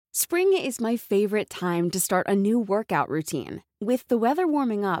Spring is my favorite time to start a new workout routine. With the weather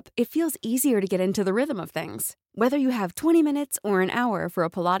warming up, it feels easier to get into the rhythm of things. Whether you have 20 minutes or an hour for a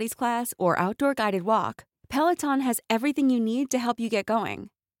Pilates class or outdoor guided walk, Peloton has everything you need to help you get going.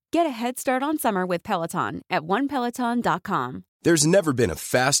 Get a head start on summer with Peloton at onepeloton.com. There's never been a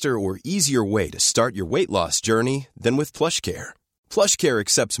faster or easier way to start your weight loss journey than with PlushCare. PlushCare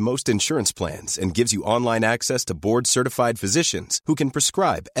accepts most insurance plans and gives you online access to board-certified physicians who can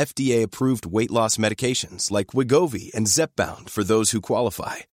prescribe FDA-approved weight loss medications like Wegovy and Zepbound for those who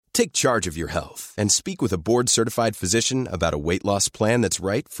qualify. Take charge of your health and speak with a board-certified physician about a weight loss plan that's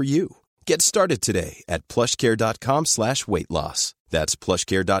right for you. Get started today at plushcare.com/weight-loss. That's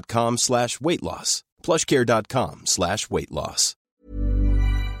plushcare.com/weight-loss. plushcare.com/weight-loss.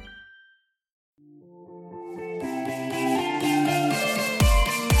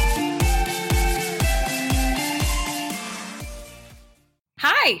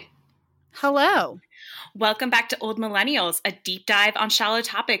 Hi. Hello. Welcome back to Old Millennials, a deep dive on shallow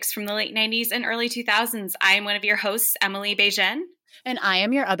topics from the late 90s and early 2000s. I am one of your hosts, Emily Bejen. And I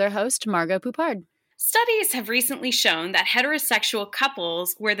am your other host, Margot Poupard. Studies have recently shown that heterosexual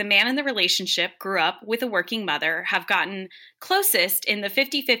couples where the man in the relationship grew up with a working mother have gotten closest in the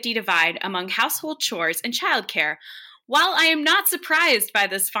 50-50 divide among household chores and childcare. While I am not surprised by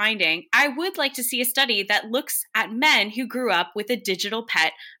this finding, I would like to see a study that looks at men who grew up with a digital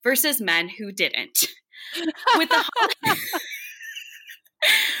pet versus men who didn't. With the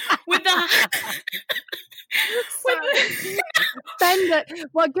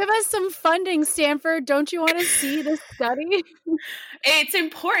Well, give us some funding, Stanford. Don't you want to see this study? It's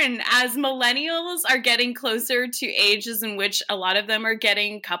important as millennials are getting closer to ages in which a lot of them are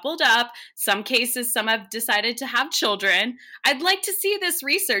getting coupled up. Some cases, some have decided to have children. I'd like to see this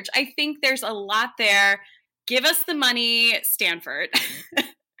research. I think there's a lot there. Give us the money, Stanford.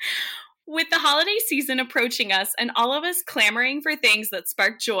 With the holiday season approaching us and all of us clamoring for things that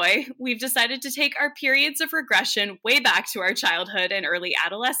spark joy, we've decided to take our periods of regression way back to our childhood and early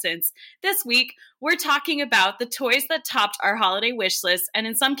adolescence. This week, we're talking about the toys that topped our holiday wish list and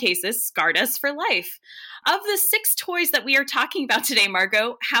in some cases scarred us for life. Of the 6 toys that we are talking about today,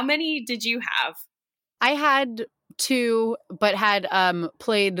 Margot, how many did you have? I had 2, but had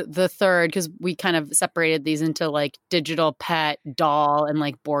played the third because we kind of separated these into like digital pet, doll, and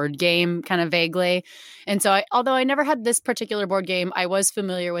like board game kind of vaguely. And so although I never had this particular board game, I was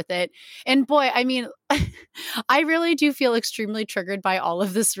familiar with it. And boy, I mean, I really do feel extremely triggered by all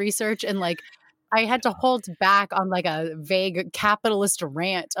of this research. And like, I had to hold back on like a vague capitalist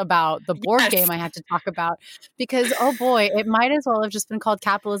rant about the board game I had to talk about because, oh boy, it might as well have just been called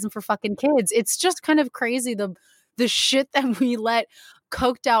capitalism for fucking kids. It's just kind of crazy the shit that we let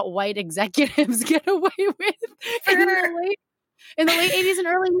coked out white executives get away with in the late 80s and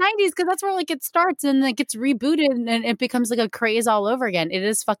early 90s because that's where like it starts and it gets rebooted and it becomes like a craze all over again. It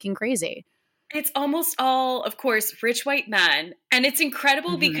is fucking crazy. It's almost all, of course, rich white men. And it's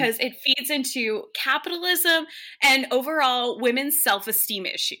incredible because it feeds into capitalism and overall women's self-esteem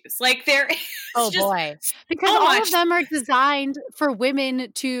issues. Like there is because all of them are designed for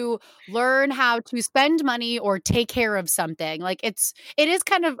women to learn how to spend money or take care of something. Like it is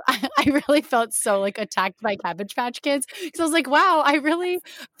kind of, I really felt so like attacked by Cabbage Patch Kids because I was like, wow, I really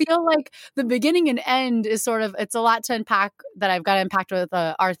feel like the beginning and end is sort of, it's a lot to unpack that I've got to unpack with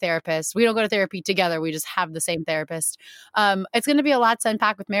our therapist. We don't go to therapy together. We just have the same therapist. It's going to be a lot to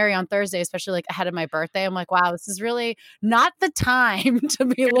unpack with Mary on Thursday, especially like ahead of my birthday. I'm like, wow, this is really not the time to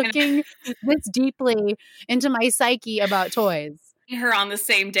be looking this deeply into my psyche about toys. Her on the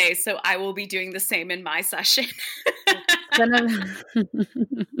same day, so I will be doing the same in my session.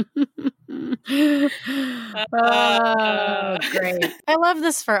 Oh, great. I love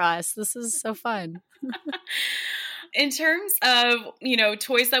this for us. This is so fun. In terms of,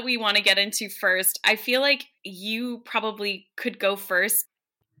 toys that we want to get into first, I feel like you probably could go first.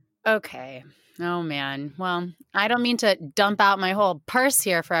 Okay. Oh, man. Well, I don't mean to dump out my whole purse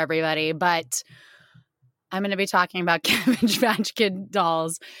here for everybody, but I'm going to be talking about Cabbage Patch Kid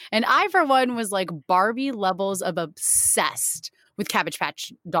dolls. And I, for one, was like Barbie levels of obsessed with Cabbage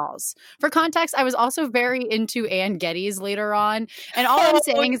Patch dolls. For context, I was also very into Ann Geddes later on. And all I'm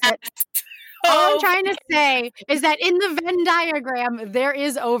saying is that all I'm trying to say is that in the Venn diagram, there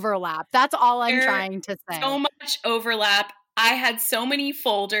is overlap. That's all I'm trying to say. So much overlap. I had so many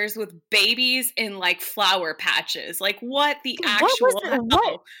folders with babies in like flower patches. Like what the actual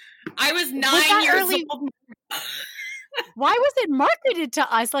hell? I was 9 years old. Why was it marketed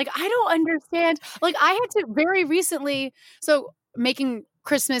to us? Like, I don't understand. Like, I had to very recently, so making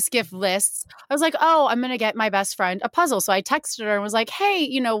Christmas gift lists, I was like, oh, I'm going to get my best friend a puzzle. So I texted her and was like, hey,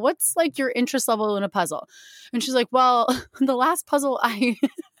 what's like your interest level in a puzzle? And she's like, well, the last puzzle I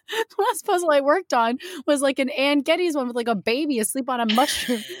worked on was like an Ann Geddes one with like a baby asleep on a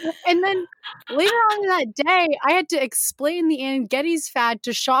mushroom. And then later on in that day, I had to explain the Ann Geddes fad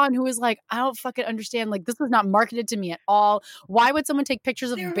to Sean, who was like, I don't fucking understand. Like, this was not marketed to me at all. Why would someone take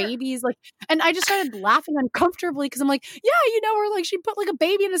pictures of babies? Like, and I just started laughing uncomfortably because I'm like, yeah, where like she put like a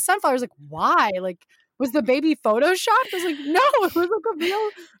baby in a sunflower. I was like, why? Like, was the baby photoshopped? I was like, no, it was like a real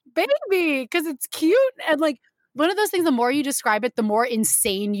baby because it's cute. And like, one of those things, the more you describe it, the more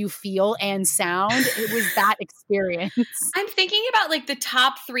insane you feel and sound. It was that experience. I'm thinking about like the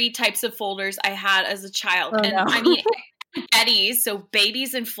top 3 types of folders I had as a child. Oh, and no. I mean, Betty's, so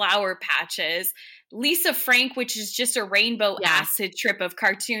babies and flower patches. Lisa Frank, which is just a rainbow acid trip of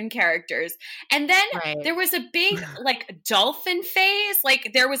cartoon characters. And then there was a big like dolphin phase.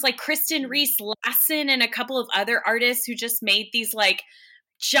 Like there was like Kristen Reese Lasson and a couple of other artists who just made these like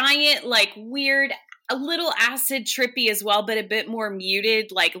giant, like weird, a little acid trippy as well, but a bit more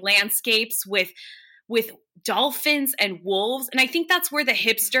muted, like landscapes with dolphins and wolves. And I think that's where the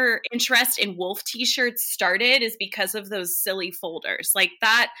hipster interest in wolf t-shirts started, is because of those silly folders like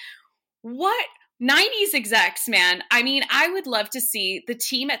that. What 90s execs, man. I mean, I would love to see the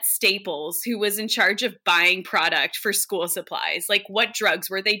team at Staples who was in charge of buying product for school supplies. Like, what drugs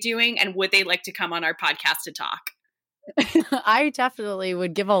were they doing? And would they like to come on our podcast to talk? I definitely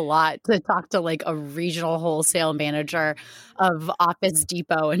would give a lot to talk to like a regional wholesale manager of Office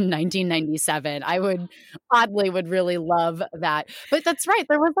Depot in 1997. I would really love that. But that's right.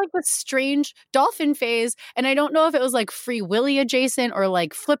 There was like this strange dolphin phase. And I don't know if it was like Free Willy adjacent or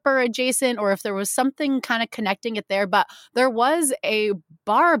like Flipper adjacent, or if there was something kind of connecting it there. But there was a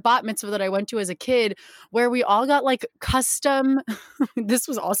bar bat mitzvah that I went to as a kid where we all got like custom, this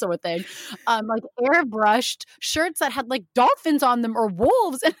was also a thing, like airbrushed shirts that had like dolphins on them or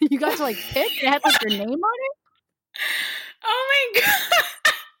wolves, and you got to like pick. It had like your name on it. Oh my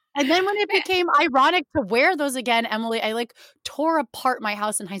God. And then when it became ironic to wear those again, Emily, I like tore apart my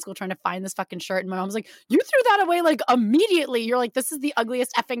house in high school trying to find this fucking shirt. And my mom was like, you threw that away like immediately. You're like, this is the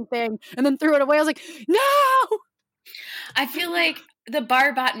ugliest effing thing. And then threw it away. I was like, no. I feel like the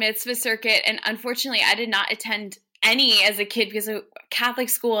bar bat mitzvah circuit, and unfortunately I did not attend any as a kid because of Catholic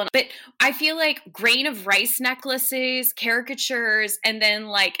school. But I feel like grain of rice necklaces, caricatures, and then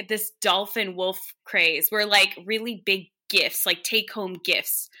like this dolphin wolf craze were like really big gifts, like take-home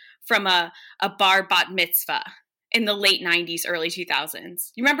gifts from a bar bat mitzvah in the late 90s, early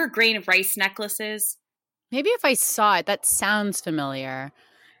 2000s. You remember grain of rice necklaces? Maybe if I saw it, that sounds familiar.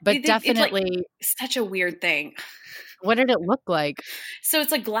 But definitely like such a weird thing. What did it look like? So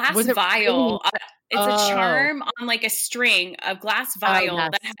it's a glass vial. It's a charm on like a string, a glass vial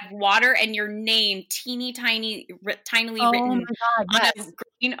that had water and your name tinily written on a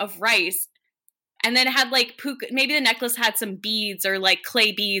grain of rice. And then it had like puka, maybe the necklace had some beads or like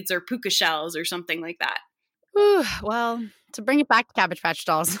clay beads or puka shells or something like that. Ooh, well, to bring it back to Cabbage Patch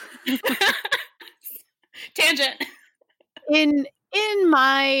Dolls. Tangent. In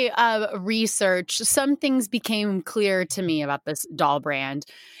my research, some things became clear to me about this doll brand.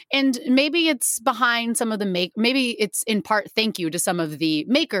 And maybe it's behind some of the maybe it's in part thank you to some of the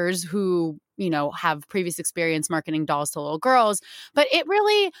makers who, have previous experience marketing dolls to little girls. But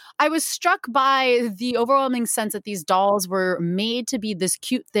I was struck by the overwhelming sense that these dolls were made to be this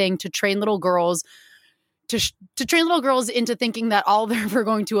cute thing to train little girls to train little girls into thinking that all they're ever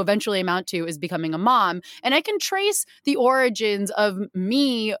going to eventually amount to is becoming a mom. And I can trace the origins of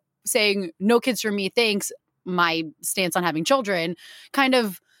me saying, no kids for me, thanks, my stance on having children, kind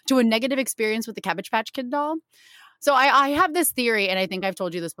of to a negative experience with the Cabbage Patch Kid doll. So I have this theory, and I think I've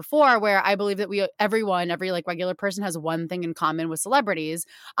told you this before, where I believe that every like regular person has one thing in common with celebrities.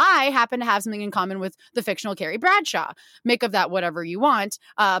 I happen to have something in common with the fictional Carrie Bradshaw. Make of that whatever you want.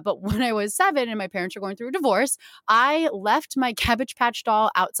 But when I was 7 and my parents were going through a divorce, I left my Cabbage Patch doll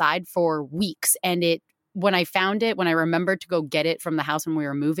outside for weeks, and when I found it, when I remembered to go get it from the house when we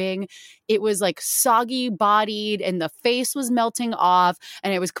were moving, it was like soggy bodied and the face was melting off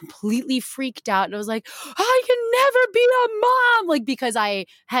and I was completely freaked out. And I was like, I can never be a mom. Like, because I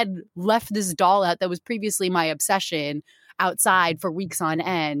had left this doll out that was previously my obsession outside for weeks on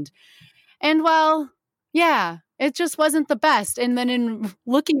end. And well, yeah, it just wasn't the best. And then in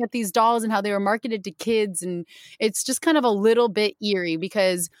looking at these dolls and how they were marketed to kids, and it's just kind of a little bit eerie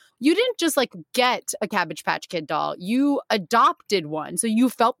because you didn't just like get a Cabbage Patch Kid doll, you adopted one. So you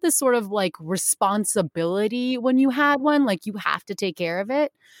felt this sort of like responsibility when you had one, like you have to take care of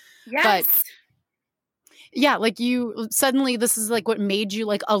it. Yes. But Yeah, like you suddenly this is like what made you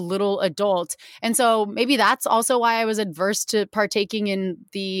like a little adult. And so maybe that's also why I was adverse to partaking in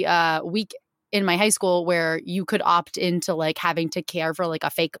the week in my high school where you could opt into like having to care for like a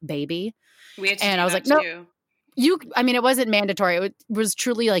fake baby. We had to And do I was that like, no, too. I mean, it wasn't mandatory. It was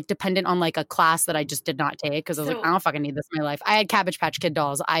truly like dependent on like a class that I just did not take because I was like, So- I don't fucking need this in my life. I had Cabbage Patch Kid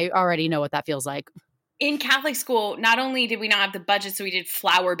dolls. I already know what that feels like. In Catholic school, not only did we not have the budget, so we did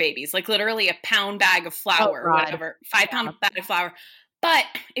flour babies, like literally a pound bag of flour, God. whatever, 5-pound bag of flour. But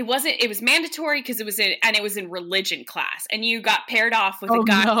it was mandatory because it was in religion class, and you got paired off with a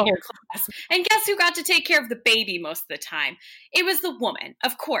guy in your class. And guess who got to take care of the baby most of the time? It was the woman,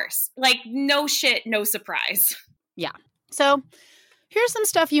 of course. Like, no shit, no surprise. Yeah. So here's some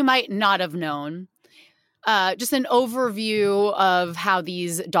stuff you might not have known. Just an overview of how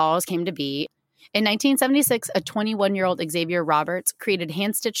these dolls came to be. In 1976, a 21-year-old Xavier Roberts created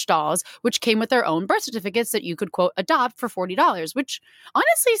hand-stitched dolls, which came with their own birth certificates that you could, quote, adopt for $40, which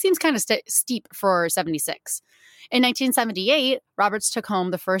honestly seems kind of steep for 76. In 1978, Roberts took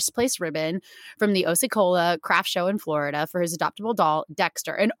home the first place ribbon from the Osceola Craft Show in Florida for his adoptable doll,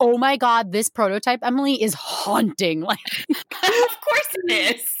 Dexter. And oh my God, this prototype, Emily, is haunting. Like, of course it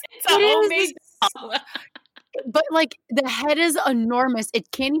is. It's a homemade doll. But like the head is enormous.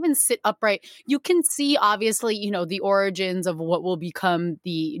 It can't even sit upright. You can see obviously, you know, the origins of what will become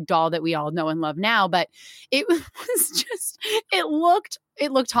the doll that we all know and love now, but it was just it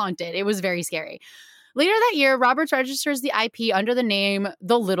looked haunted. It was very scary. Later that year, Roberts registers the IP under the name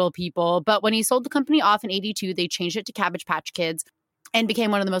The Little People, but when he sold the company off in 82, they changed it to Cabbage Patch Kids and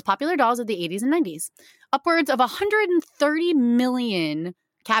became one of the most popular dolls of the 80s and 90s. Upwards of 130 million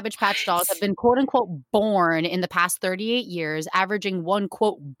Cabbage Patch dolls have been, quote unquote, born in the past 38 years, averaging one,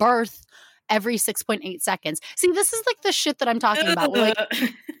 quote, birth every 6.8 seconds. See, this is like the shit that I'm talking about. Like,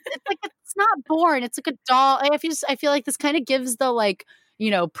 it's not born. It's like a doll. I feel like this kind of gives the like, you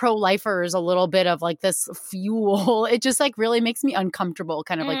know, pro-lifers a little bit of like this fuel. It just like really makes me uncomfortable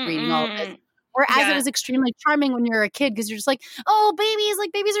kind of like reading all of this. Whereas it was extremely charming when you're a kid because you're just like, oh, babies,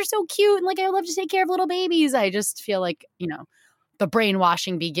 like babies are so cute. And like, I love to take care of little babies. I just feel like, you know, the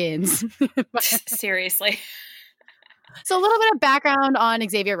brainwashing begins. Seriously. So a little bit of background on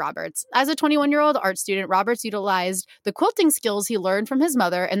Xavier Roberts. As a 21-year-old art student, Roberts utilized the quilting skills he learned from his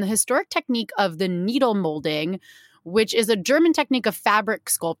mother and the historic technique of the needle molding, which is a German technique of fabric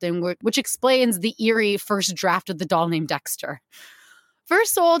sculpting, which explains the eerie first draft of the doll named Dexter.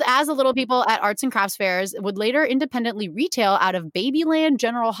 First sold as a Little People at arts and crafts fairs, it would later independently retail out of Babyland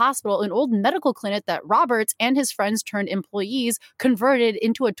General Hospital, an old medical clinic that Roberts and his friends turned employees converted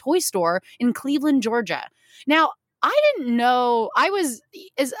into a toy store in Cleveland, Georgia. Now, I didn't know, I was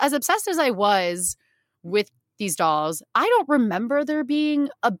as obsessed as I was with these dolls. I don't remember there being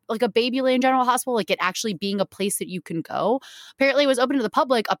a Babyland General Hospital, like it actually being a place that you can go. Apparently it was open to the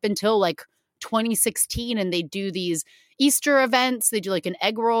public up until like 2016, and they do these Easter events. They do like an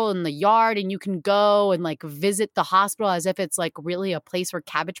egg roll in the yard, and you can go and like visit the hospital as if it's like really a place where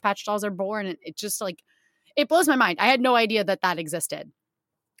Cabbage Patch dolls are born. And it just like, it blows my mind. I had no idea that that existed.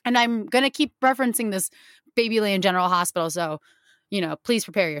 And I'm going to keep referencing this Babyland General Hospital. So, you know, please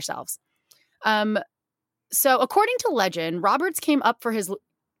prepare yourselves. So according to legend, Roberts came up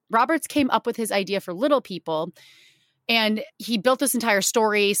with his idea for Little People. And he built this entire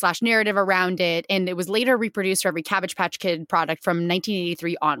story / narrative around it. And it was later reproduced for every Cabbage Patch Kid product from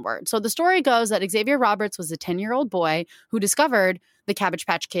 1983 onward. So the story goes that Xavier Roberts was a 10-year-old boy who discovered the Cabbage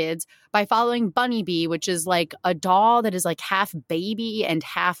Patch Kids by following Bunny Bee, which is like a doll that is like half baby and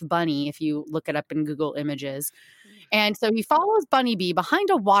half bunny, if you look it up in Google Images. And so he follows Bunny Bee behind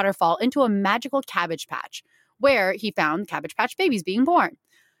a waterfall into a magical cabbage patch where he found Cabbage Patch babies being born.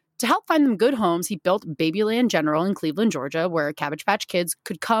 To help find them good homes, he built Babyland General in Cleveland, Georgia, where Cabbage Patch Kids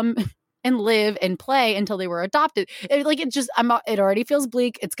could come and live and play until they were adopted. It already feels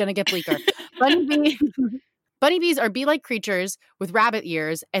bleak. It's going to get bleaker. Bunny bees are bee-like creatures with rabbit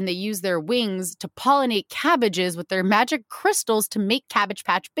ears, and they use their wings to pollinate cabbages with their magic crystals to make Cabbage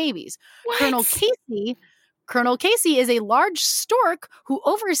Patch babies. What? Colonel Casey is a large stork who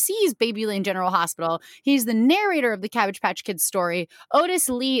oversees Babyland General Hospital. He's the narrator of the Cabbage Patch Kids story. Otis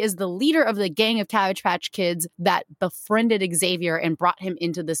Lee is the leader of the gang of Cabbage Patch Kids that befriended Xavier and brought him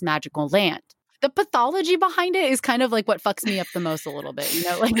into this magical land. The pathology behind it is kind of like what fucks me up the most a little bit, you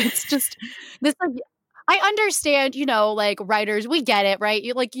know? Like, it's just this, like, I understand, you know, like, writers, we get it, right?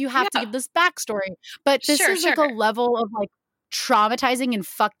 You have to give this backstory, but this is like a level of like traumatizing and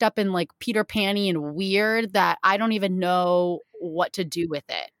fucked up and like Peter Pan-y and weird that I don't even know what to do with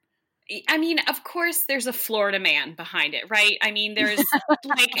it. I mean, of course, there's a Florida man behind it, right? I mean, there's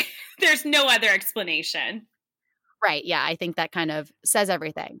there's no other explanation. Right. Yeah. I think that kind of says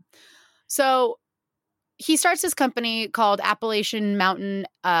everything. So he starts his company called Appalachian Mountain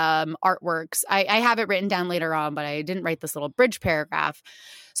Artworks. I have it written down later on, but I didn't write this little bridge paragraph.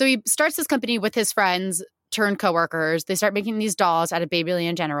 So he starts his company with his friends turned coworkers. They start making these dolls out of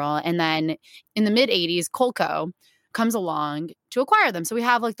Babyland General. And then in the mid-'80s, Colco comes along to acquire them. So we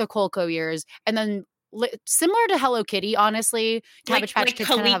have like the Colco years. And then similar to Hello Kitty, honestly, Cabbage Patch Kids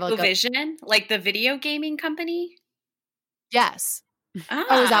kind of have like ColecoVision, like the video gaming company? Yes. Ah.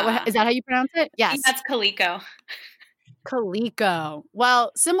 Oh, is that how you pronounce it? Yes. That's Coleco. Coleco.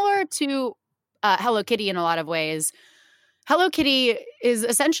 Well, similar to Hello Kitty in a lot of ways, Hello Kitty is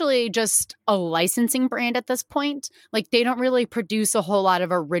essentially just a licensing brand at this point. Like they don't really produce a whole lot of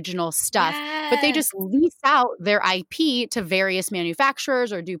original stuff, but they just lease out their IP to various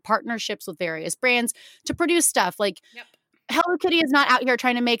manufacturers or do partnerships with various brands to produce stuff. Like Hello Kitty is not out here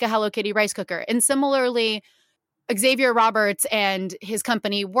trying to make a Hello Kitty rice cooker. And similarly, Xavier Roberts and his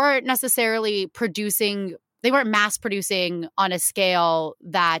company weren't necessarily they weren't mass producing on a scale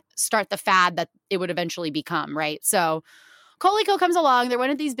that start the fad that it would eventually become, right? So Coleco comes along. They're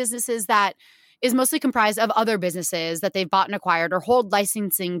one of these businesses that is mostly comprised of other businesses that they've bought and acquired or hold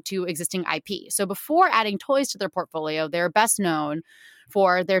licensing to existing IP. So before adding toys to their portfolio, they're best known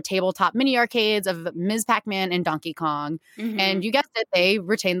for their tabletop mini arcades of Ms. Pac-Man and Donkey Kong. Mm-hmm. And you guessed it, they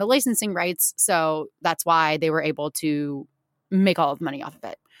retained the licensing rights. So that's why they were able to make all of the money off of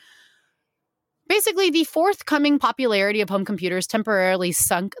it. Basically, the forthcoming popularity of home computers temporarily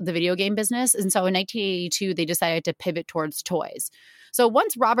sunk the video game business. And so in 1982, they decided to pivot towards toys. So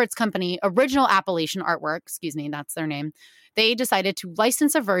once Robert's company, Original Appalachian Artwork, that's their name, they decided to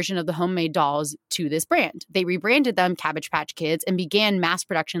license a version of the homemade dolls to this brand. They rebranded them Cabbage Patch Kids and began mass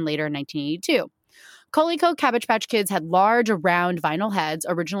production later in 1982. Coleco Cabbage Patch Kids had large, round vinyl heads.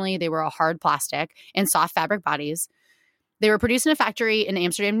 Originally, they were a hard plastic and soft fabric bodies. They were produced in a factory in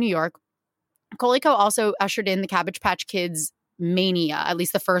Amsterdam, New York. Coleco also ushered in the Cabbage Patch Kids mania, at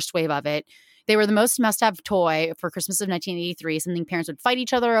least the first wave of it. They were the most must-have toy for Christmas of 1983, something parents would fight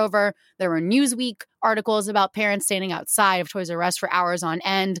each other over. There were Newsweek articles about parents standing outside of Toys R Us for hours on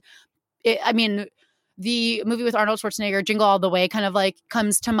end. The movie with Arnold Schwarzenegger, Jingle All the Way, kind of like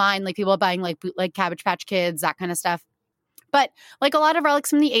comes to mind, like people buying like bootleg Cabbage Patch Kids, that kind of stuff. But like a lot of relics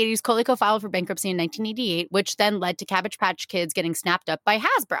from the 80s, Coleco filed for bankruptcy in 1988, which then led to Cabbage Patch Kids getting snapped up by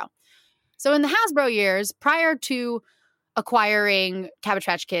Hasbro. So in the Hasbro years, prior to acquiring Cabbage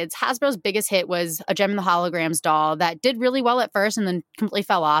Patch Kids, Hasbro's biggest hit was a Gem and the Holograms doll that did really well at first and then completely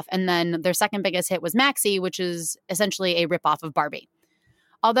fell off. And then their second biggest hit was Maxie, which is essentially a ripoff of Barbie.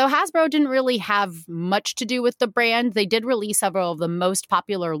 Although Hasbro didn't really have much to do with the brand, they did release several of the most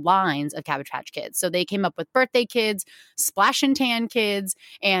popular lines of Cabbage Patch Kids. So they came up with Birthday Kids, Splash and Tan Kids,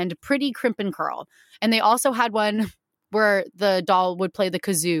 and Pretty Crimp and Curl. And they also had one where the doll would play the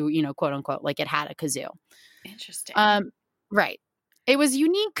kazoo, quote unquote, like it had a kazoo. Interesting. Right. It was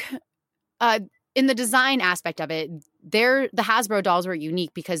unique in the design aspect of it. The Hasbro dolls were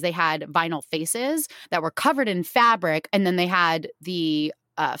unique because they had vinyl faces that were covered in fabric, and then they had the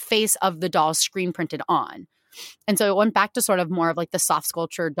face of the doll screen printed on. And so it went back to sort of more of like the soft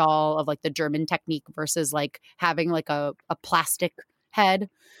sculpture doll of like the German technique versus like having like a plastic head.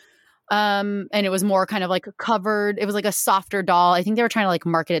 And it was more kind of like covered. It was like a softer doll. I think they were trying to like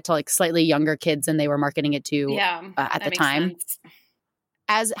market it to like slightly younger kids than they were marketing it to at the time. Sense.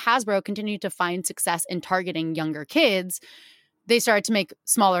 As Hasbro continued to find success in targeting younger kids, they started to make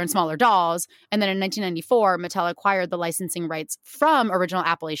smaller and smaller dolls. And then in 1994, Mattel acquired the licensing rights from Original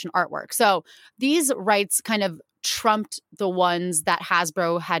Appalachian Artwork. So these rights kind of trumped the ones that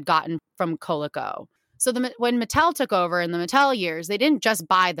Hasbro had gotten from Coleco. So when Mattel took over in the Mattel years, they didn't just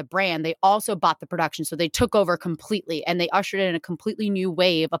buy the brand, they also bought the production. So they took over completely and they ushered in a completely new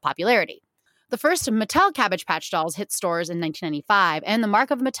wave of popularity. The first Mattel Cabbage Patch dolls hit stores in 1995, and the mark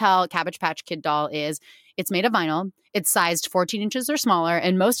of Mattel Cabbage Patch Kid doll is it's made of vinyl, it's sized 14 inches or smaller,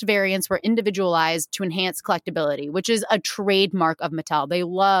 and most variants were individualized to enhance collectability, which is a trademark of Mattel. They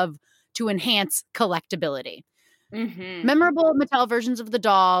love to enhance collectability. Mm-hmm. Memorable Mattel versions of the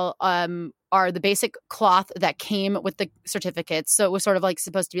doll are the basic cloth that came with the certificates. So it was sort of like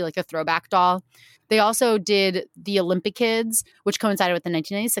supposed to be like a throwback doll. They also did the Olympic Kids, which coincided with the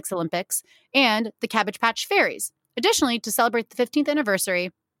 1996 Olympics, and the Cabbage Patch Fairies. Additionally, to celebrate the 15th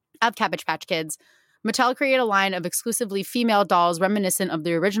anniversary of Cabbage Patch Kids, Mattel created a line of exclusively female dolls reminiscent of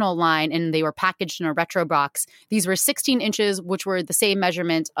the original line, and they were packaged in a retro box. These were 16 inches, which were the same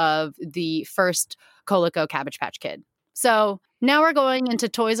measurement of the first Coleco Cabbage Patch Kid. So now we're going into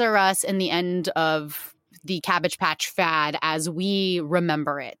Toys R Us and the end of the Cabbage Patch fad as we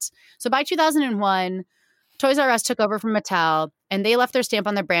remember it. So by 2001, Toys R Us took over from Mattel, and they left their stamp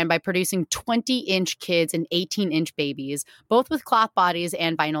on their brand by producing 20-inch kids and 18-inch babies, both with cloth bodies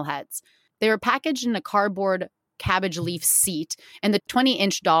and vinyl heads. They were packaged in a cardboard cabbage leaf seat, and the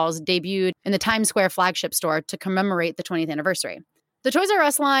 20-inch dolls debuted in the Times Square flagship store to commemorate the 20th anniversary. The Toys R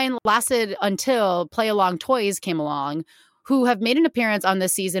Us line lasted until Play Along Toys came along, who have made an appearance on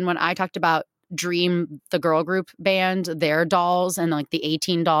this season when I talked about Dream, the girl group band, their dolls, and like the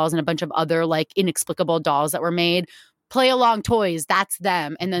 18 dolls and a bunch of other like inexplicable dolls that were made. Play Along Toys, that's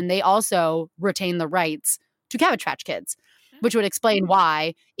them. And then they also retain the rights to Cabbage Patch Kids, which would explain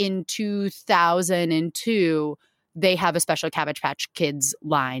why in 2002 they have a special Cabbage Patch Kids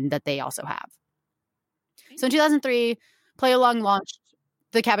line that they also have. So in 2003, Play Along launched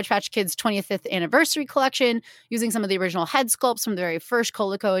the Cabbage Patch Kids 25th anniversary collection using some of the original head sculpts from the very first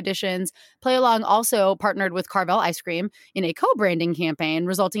Colico editions. Play Along also partnered with Carvel Ice Cream in a co-branding campaign,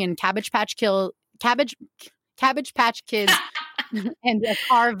 resulting in Cabbage Patch Kids and a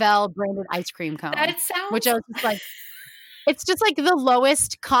Carvel branded ice cream cone. That sounds... Which I was just like, it's just like the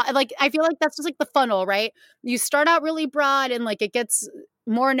lowest like I feel like that's just like the funnel, right? You start out really broad and like it gets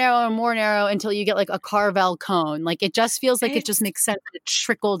more narrow and more narrow until you get like a Carvel cone. Like it just feels like it just makes sense that it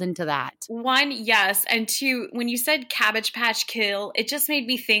trickled into that. One, yes. And two, when you said Cabbage Patch Kill, it just made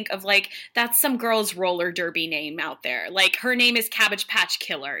me think of like, that's some girl's roller derby name out there. Like her name is Cabbage Patch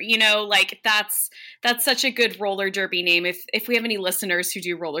Killer, you know, like that's such a good roller derby name. If we have any listeners who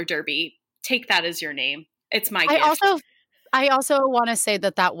do roller derby, take that as your name. It's my gift. I also want to say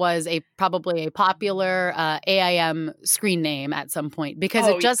that was probably a popular AIM screen name at some point because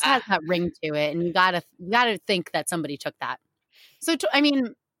it just has that ring to it, and you gotta think that somebody took that. So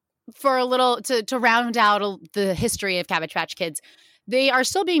for a little to round out the history of Cabbage Patch Kids, they are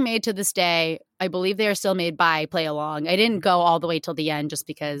still being made to this day. I believe they are still made by Play Along. I didn't go all the way till the end just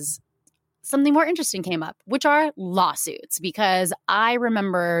because something more interesting came up, which are lawsuits. Because I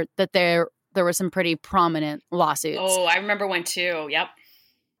remember that there were some pretty prominent lawsuits. Oh, I remember one too. Yep.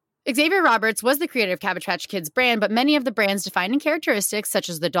 Xavier Roberts was the creator of Cabbage Patch Kids brand, but many of the brand's defining characteristics, such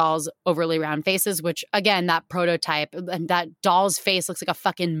as the doll's overly round faces, which, again, that prototype, and that doll's face looks like a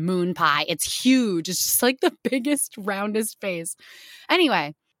fucking moon pie. It's huge. It's just like the biggest, roundest face.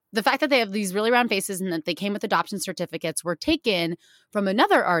 Anyway, the fact that they have these really round faces and that they came with adoption certificates were taken from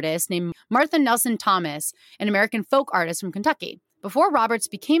another artist named Martha Nelson Thomas, an American folk artist from Kentucky. Before Roberts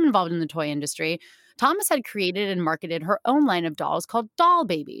became involved in the toy industry, Thomas had created and marketed her own line of dolls called Doll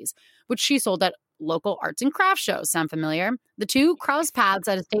Babies, which she sold at local arts and crafts shows. Sound familiar? The two crossed paths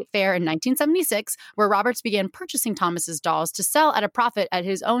at a state fair in 1976, where Roberts began purchasing Thomas's dolls to sell at a profit at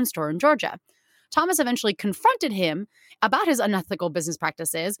his own store in Georgia. Thomas eventually confronted him about his unethical business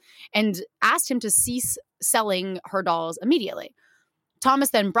practices and asked him to cease selling her dolls immediately.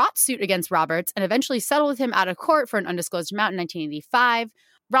 Thomas then brought suit against Roberts and eventually settled with him out of court for an undisclosed amount in 1985.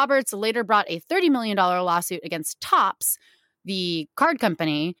 Roberts later brought a $30 million lawsuit against Topps, the card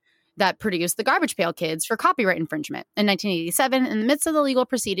company that produced the Garbage Pail Kids, for copyright infringement. In 1987, in the midst of the legal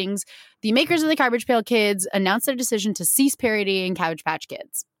proceedings, the makers of the Garbage Pail Kids announced their decision to cease parodying Cabbage Patch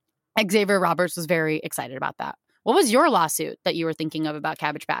Kids. Xavier Roberts was very excited about that. What was your lawsuit that you were thinking of about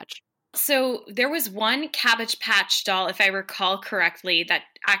Cabbage Patch? So there was one Cabbage Patch doll, if I recall correctly, that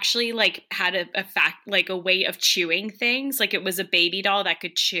actually like had a way of chewing things. Like it was a baby doll that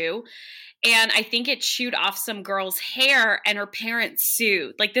could chew. And I think it chewed off some girl's hair and her parents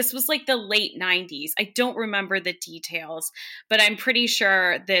sued. Like this was like the late 90s. I don't remember the details, but I'm pretty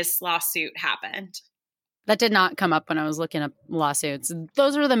sure this lawsuit happened. That did not come up when I was looking up lawsuits.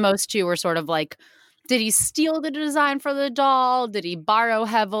 Those are the most two were sort of like, did he steal the design for the doll? Did he borrow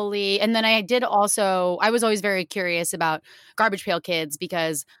heavily? And then I was always very curious about Garbage Pail Kids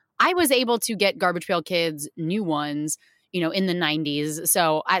because I was able to get Garbage Pail Kids new ones, in the 90s.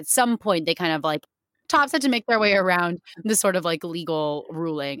 So at some point they kind of like Topps had to make their way around this sort of like legal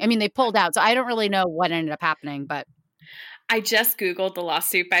ruling. I mean, they pulled out. So I don't really know what ended up happening, but I just Googled the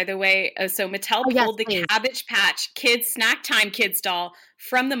lawsuit, by the way. So Mattel pulled the Cabbage Patch Kids Snack Time Kids doll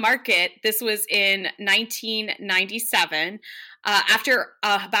from the market. This was in 1997. After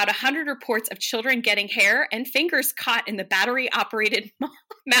about 100 reports of children getting hair and fingers caught in the battery-operated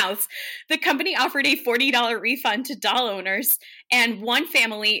mouths, the company offered a $40 refund to doll owners, and one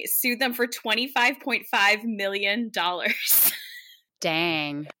family sued them for $25.5 million.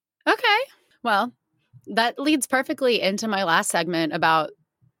 Dang. Okay. Well, that leads perfectly into my last segment about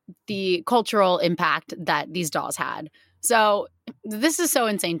the cultural impact that these dolls had. So this is so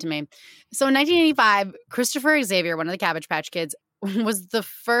insane to me. So in 1985, Christopher Xavier, one of the Cabbage Patch Kids, was the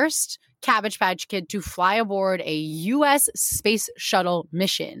first Cabbage Patch Kid to fly aboard a U.S. space shuttle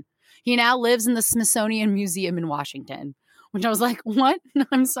mission. He now lives in the Smithsonian Museum in Washington, which I was like, what?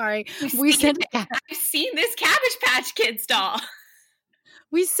 I'm sorry. I've seen this Cabbage Patch Kids doll.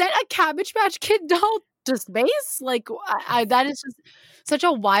 We sent a Cabbage Patch Kid doll to space? Like, that is just such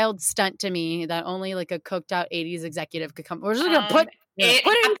a wild stunt to me that only like a coked out 80s executive could come. We're just going to put it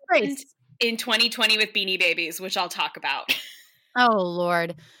in space. In 2020 with Beanie Babies, which I'll talk about. Oh,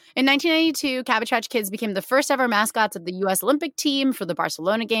 Lord. In 1992, Cabbage Patch Kids became the first ever mascots of the U.S. Olympic team for the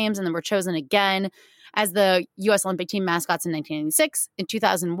Barcelona Games, and then were chosen again as the U.S. Olympic team mascots in 1996. In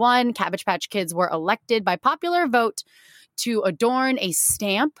 2001, Cabbage Patch Kids were elected by popular vote to adorn a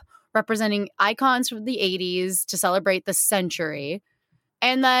stamp representing icons from the 80s to celebrate the century.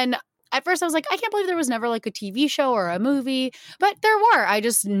 And then at first I was like, I can't believe there was never like a TV show or a movie, but there were. I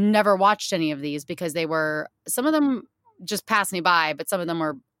just never watched any of these because they were, some of them just passed me by, but some of them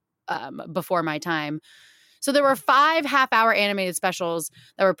were before my time. So there were 5 half-hour animated specials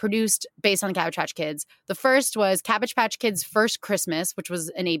that were produced based on the Cabbage Patch Kids. The first was Cabbage Patch Kids' First Christmas, which was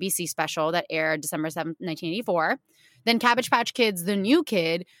an ABC special that aired December 7th, 1984. Then Cabbage Patch Kids, The New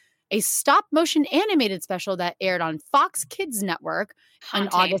Kid, a stop-motion animated special that aired on Fox Kids Network in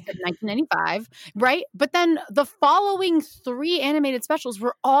August of 1995, right? But then the following 3 animated specials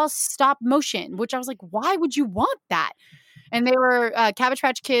were all stop-motion, which I was like, why would you want that? And they were Cabbage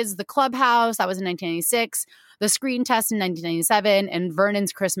Patch Kids, The Clubhouse, that was in 1996, The Screen Test in 1997, and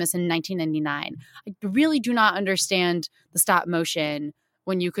Vernon's Christmas in 1999. I really do not understand the stop motion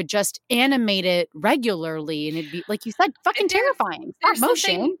when you could just animate it regularly and it'd be, like you said, fucking terrifying. Stop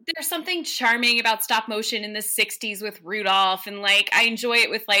motion. There's something charming about stop motion in the 60s with Rudolph, and like I enjoy it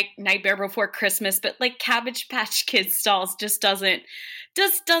with like Nightmare Before Christmas, but like Cabbage Patch Kids dolls just doesn't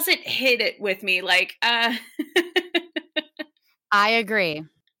hit it with me. Like I agree.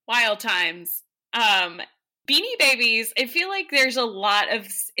 Wild times. Beanie Babies, I feel like there's a lot of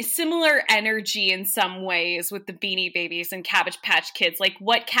similar energy in some ways with the Beanie Babies and Cabbage Patch Kids. Like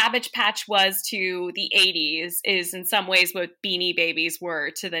what Cabbage Patch was to the 80s is in some ways what Beanie Babies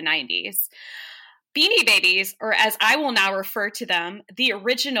were to the 90s. Beanie Babies, or as I will now refer to them, the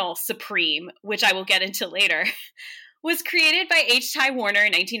original Supreme, which I will get into later, was created by H. Ty Warner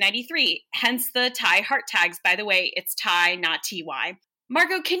in 1993, hence the Ty heart tags. By the way, it's Ty, not T-Y.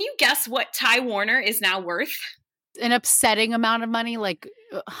 Margot, can you guess what Ty Warner is now worth? An upsetting amount of money, like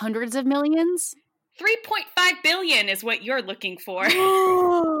hundreds of millions? 3.5 billion is what you're looking for.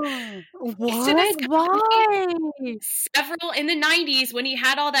 What? Why? Several in the 90s, when he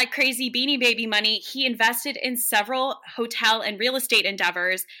had all that crazy Beanie Baby money, he invested in several hotel and real estate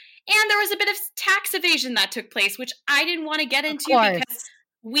endeavors. And there was a bit of tax evasion that took place, which I didn't want to get into because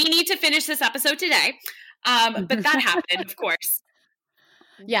we need to finish this episode today. But that happened, of course.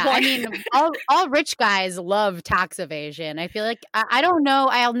 Yeah, I mean, all rich guys love tax evasion. I feel like, I don't know,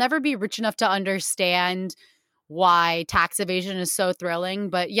 I'll never be rich enough to understand why tax evasion is so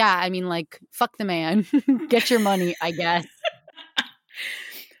thrilling. But yeah, I mean, like, fuck the man. Get your money, I guess.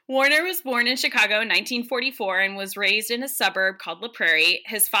 Warner was born in Chicago in 1944 and was raised in a suburb called La Prairie.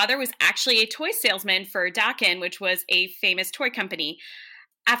 His father was actually a toy salesman for Dokken, which was a famous toy company.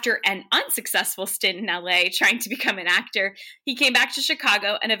 After an unsuccessful stint in LA trying to become an actor, he came back to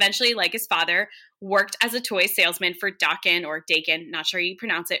Chicago and eventually, like his father, worked as a toy salesman for Dokken, or Dakin, not sure you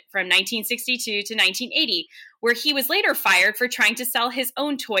pronounce it, from 1962 to 1980, where he was later fired for trying to sell his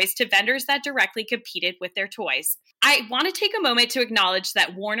own toys to vendors that directly competed with their toys. I want to take a moment to acknowledge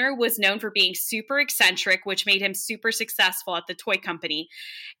that Warner was known for being super eccentric, which made him super successful at the toy company.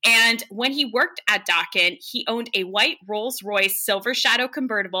 And when he worked at Dokken, he owned a white Rolls-Royce Silver Shadow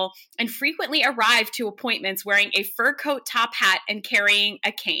convertible and frequently arrived to appointments wearing a fur coat top hat and carrying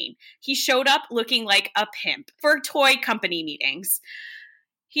a cane. He showed up looking like a pimp for toy company meetings.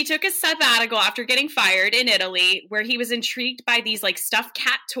 He took a sabbatical after getting fired in Italy, where he was intrigued by these like stuffed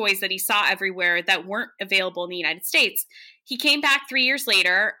cat toys that he saw everywhere that weren't available in the United States. He came back 3 years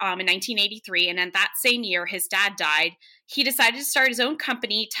later in 1983, and in that same year, his dad died. He decided to start his own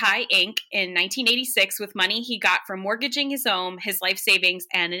company, Ty Inc., in 1986 with money he got from mortgaging his home, his life savings,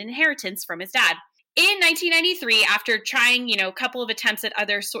 and an inheritance from his dad. In 1993, after trying, a couple of attempts at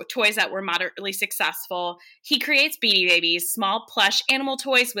other toys that were moderately successful, he creates Beanie Babies, small plush animal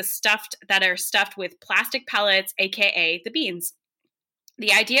toys that are stuffed with plastic pellets, aka the beans.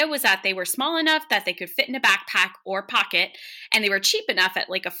 The idea was that they were small enough that they could fit in a backpack or pocket, and they were cheap enough at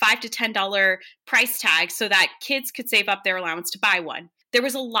like a $5 to $10 price tag so that kids could save up their allowance to buy one. There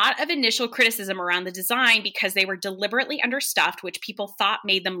was a lot of initial criticism around the design because they were deliberately understuffed, which people thought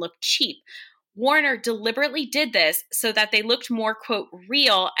made them look cheap. Warner deliberately did this so that they looked more, quote,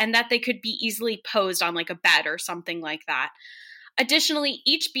 real, and that they could be easily posed on like a bed or something like that. Additionally,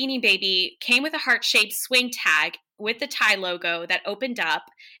 each Beanie Baby came with a heart-shaped swing tag with the tie logo that opened up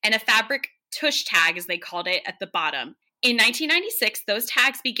and a fabric tush tag, as they called it, at the bottom. In 1996, those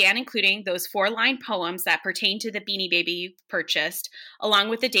tags began including those 4-line poems that pertain to the Beanie Baby you purchased, along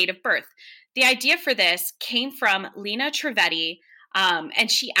with the date of birth. The idea for this came from Lena Trivedi,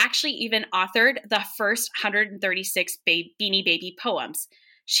 and she actually even authored the first 136 Beanie Baby poems.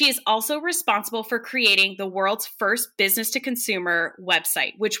 She is also responsible for creating the world's first business-to-consumer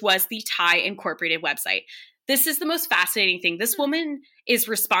website, which was the Tie Incorporated website. This is the most fascinating thing. This woman is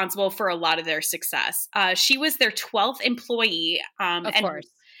responsible for a lot of their success. She was their 12th employee. Of course.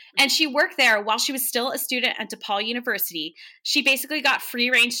 And she worked there while she was still a student at DePaul University. She basically got free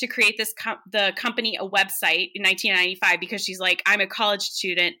range to create the company a website in 1995 because she's like, I'm a college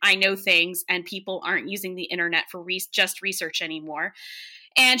student, I know things, and people aren't using the internet for just research anymore.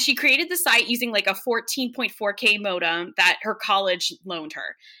 And she created the site using like a 14.4K modem that her college loaned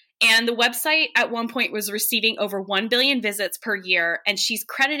her. And the website at one point was receiving over 1 billion visits per year, and she's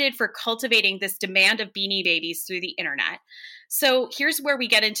credited for cultivating this demand of Beanie Babies through the internet. So here's where we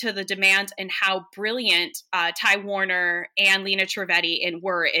get into the demand and how brilliant Ty Warner and Lena Trivedi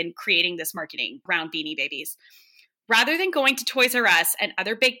were in creating this marketing around Beanie Babies. Rather than going to Toys R Us and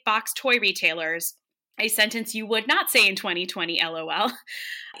other big box toy retailers, a sentence you would not say in 2020, LOL.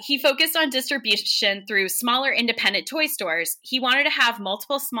 He focused on distribution through smaller independent toy stores. He wanted to have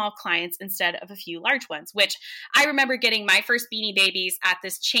multiple small clients instead of a few large ones, which I remember getting my first Beanie Babies at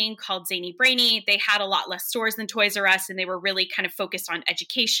this chain called Zany Brainy. They had a lot less stores than Toys R Us, and they were really kind of focused on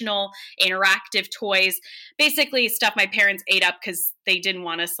educational, interactive toys, basically stuff my parents ate up because they didn't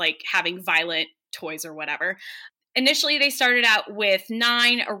want us like having violent toys or whatever. Initially, they started out with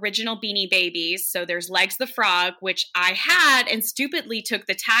 9 original Beanie Babies. So there's Legs the Frog, which I had and stupidly took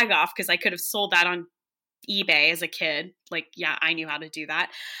the tag off because I could have sold that on eBay as a kid. Like, yeah, I knew how to do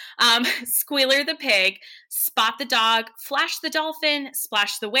that. Squealer the Pig, Spot the Dog, Flash the Dolphin,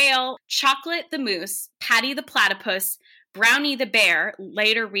 Splash the Whale, Chocolate the Moose, Patty the Platypus, Brownie the Bear,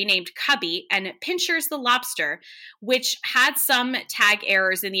 later renamed Cubby, and Pinchers the Lobster, which had some tag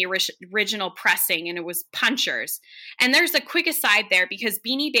errors in the original pressing, and it was Punchers. And there's a quick aside there because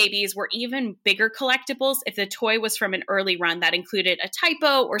Beanie Babies were even bigger collectibles if the toy was from an early run that included a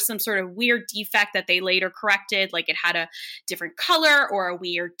typo or some sort of weird defect that they later corrected, like it had a different color or a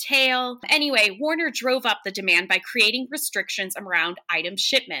weird tail. Anyway, Warner drove up the demand by creating restrictions around item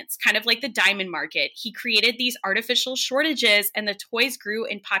shipments, kind of like the diamond market. He created these artificial shortages, and the toys grew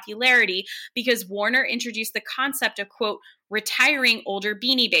in popularity because Warner introduced the concept of, quote, retiring older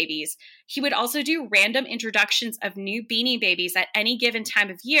Beanie Babies. He would also do random introductions of new Beanie Babies at any given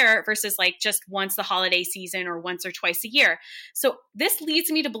time of year versus like just once the holiday season or once or twice a year. So this leads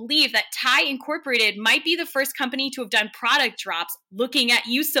me to believe that Ty Incorporated might be the first company to have done product drops. Looking at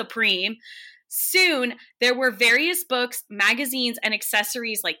you, Supreme. Soon, there were various books, magazines, and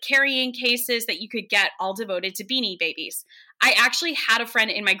accessories like carrying cases that you could get all devoted to Beanie Babies. I actually had a friend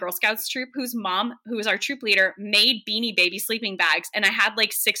in my Girl Scouts troop whose mom, who was our troop leader, made Beanie Baby sleeping bags, and I had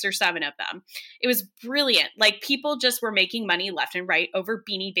like 6 or 7 of them. It was brilliant. Like, people just were making money left and right over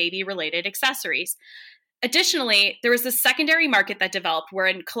Beanie Baby related accessories. Additionally, there was a secondary market that developed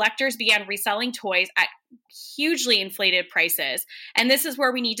wherein collectors began reselling toys at hugely inflated prices. And this is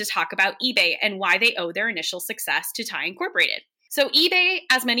where we need to talk about eBay and why they owe their initial success to Ty Incorporated. So eBay,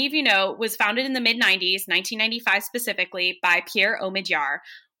 as many of you know, was founded in the mid-90s, 1995 specifically, by Pierre Omidyar.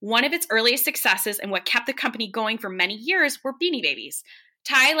 One of its earliest successes and what kept the company going for many years were Beanie Babies.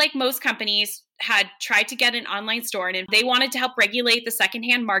 Ty, like most companies, had tried to get an online store, and they wanted to help regulate the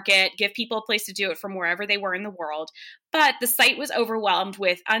secondhand market, give people a place to do it from wherever they were in the world. But the site was overwhelmed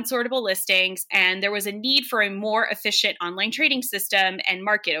with unsortable listings, and there was a need for a more efficient online trading system and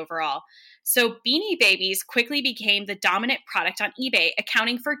market overall. So Beanie Babies quickly became the dominant product on eBay,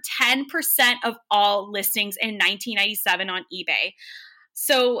 accounting for 10% of all listings in 1997 on eBay.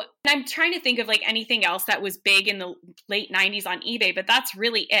 So I'm trying to think of like anything else that was big in the late 90s on eBay, but that's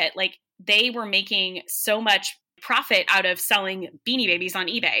really it. Like, they were making so much profit out of selling Beanie Babies on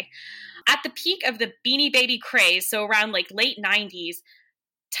eBay. At the peak of the Beanie Baby craze, so around like late 90s,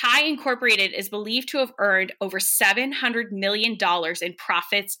 Ty Incorporated is believed to have earned over $700 million in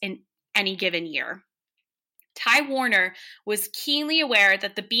profits in any given year. Ty Warner was keenly aware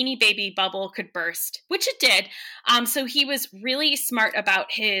that the Beanie Baby bubble could burst, which it did. So he was really smart about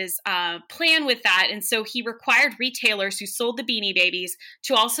his plan with that. And so he required retailers who sold the Beanie Babies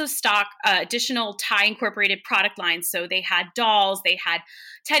to also stock additional Ty Incorporated product lines. So they had dolls, they had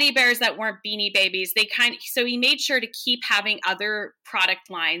teddy bears that weren't Beanie Babies. So he made sure to keep having other product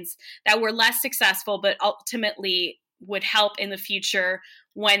lines that were less successful, but ultimately would help in the future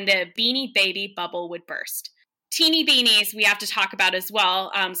when the Beanie Baby bubble would burst. Teeny beanies we have to talk about as well.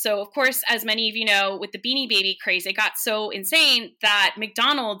 So, of course, as many of you know, with the Beanie Baby craze, it got so insane that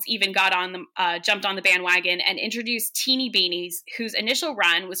McDonald's even jumped on the bandwagon and introduced teeny beanies, whose initial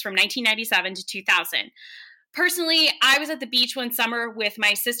run was from 1997 to 2000. Personally, I was at the beach one summer with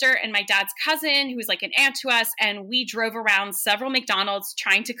my sister and my dad's cousin, who was like an aunt to us, and we drove around several McDonald's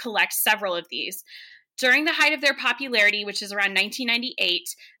trying to collect several of these. During the height of their popularity, which is around 1998,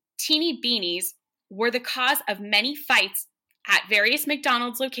 teeny beanies were the cause of many fights at various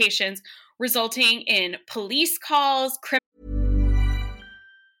McDonald's locations, resulting in police calls.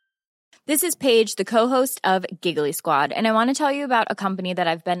 This is Paige, the co-host of Giggly Squad, and I want to tell you about a company that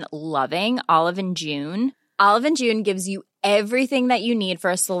I've been loving, Olive & June. Olive & June gives you everything that you need for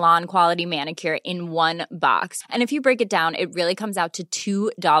a salon-quality manicure in one box. And if you break it down, it really comes out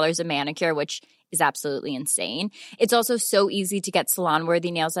to $2 a manicure, which is absolutely insane. It's also so easy to get salon-worthy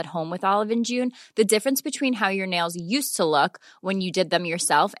nails at home with Olive & June. The difference between how your nails used to look when you did them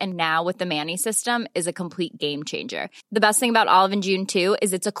yourself and now with the Mani system is a complete game changer. The best thing about Olive & June, too,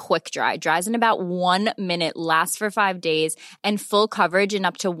 is it's a quick dry. Dries in about 1 minute, lasts for 5 days, and full coverage in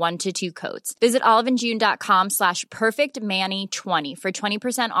up to 1 to 2 coats. Visit oliveandjune.com/perfectmani20 for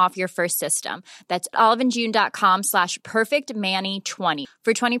 20% off your first system. That's oliveandjune.com/perfectmani20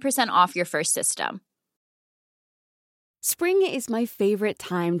 for 20% off your first system. Spring is my favorite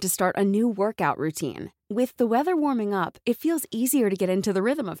time to start a new workout routine. With the weather warming up, it feels easier to get into the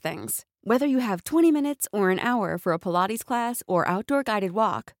rhythm of things. Whether you have 20 minutes or an hour for a Pilates class or outdoor guided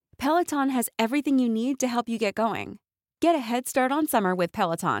walk, Peloton has everything you need to help you get going. Get a head start on summer with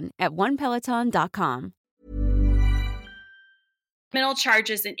Peloton at onepeloton.com. Criminal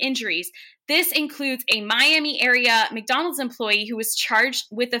charges and injuries. This includes a Miami area McDonald's employee who was charged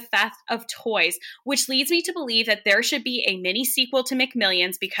with the theft of toys, which leads me to believe that there should be a mini sequel to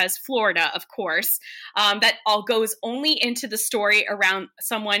McMillions because Florida, of course, that all goes only into the story around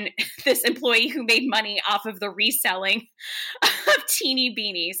this employee who made money off of the reselling of teeny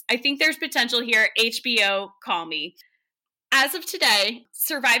beanies. I think there's potential here. HBO, call me. As of today,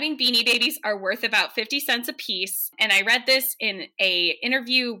 surviving Beanie Babies are worth about 50 cents a piece. And I read this in an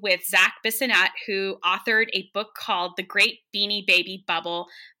interview with Zach Bissonette, who authored a book called The Great Beanie Baby Bubble,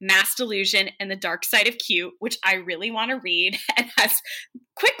 Mass Delusion and the Dark Side of Cute, which I really want to read and has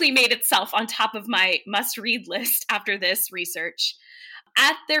quickly made itself on top of my must-read list after this research.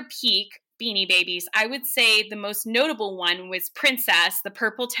 At their peak, Beanie Babies, I would say the most notable one was Princess, the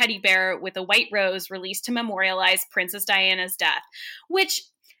purple teddy bear with a white rose released to memorialize Princess Diana's death, which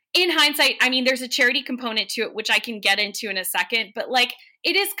in hindsight, I mean, there's a charity component to it, which I can get into in a second, but like,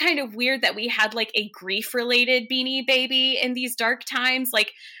 it is kind of weird that we had like a grief-related Beanie Baby in these dark times.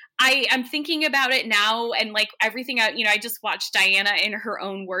 Like, I'm thinking about it now and like everything out, I just watched Diana in her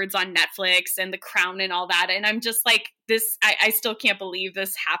own words on Netflix and The Crown and all that. And I'm just like, I still can't believe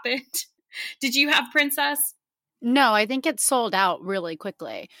this happened. Did you have Princess? No, I think it sold out really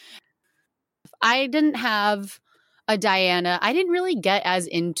quickly. I didn't have a Diana. I didn't really get as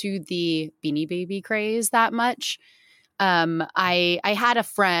into the Beanie Baby craze that much. I had a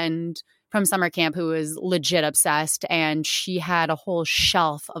friend from summer camp who was legit obsessed, and she had a whole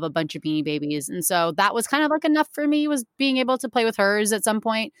shelf of a bunch of Beanie Babies. And so that was kind of like enough for me, was being able to play with hers at some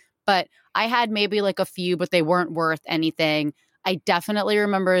point. But I had maybe like a few, but they weren't worth anything. I definitely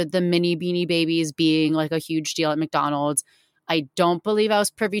remember the mini Beanie Babies being like a huge deal at McDonald's. I don't believe I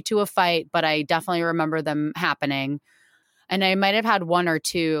was privy to a fight, but I definitely remember them happening. And I might have had one or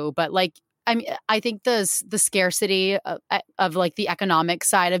two, but like, I mean, I think the scarcity of like the economic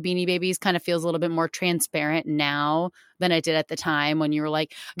side of Beanie Babies kind of feels a little bit more transparent now than it did at the time when you were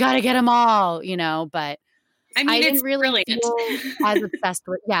like, gotta get them all, but I mean, I didn't it's really brilliant. feel as obsessed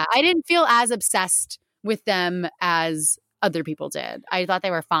with, I didn't feel as obsessed with them as other people did. I thought they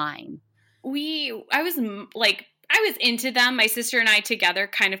were fine. I was into them. My sister and I together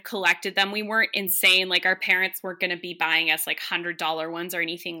kind of collected them. We weren't insane. Like our parents weren't going to be buying us like $100 ones or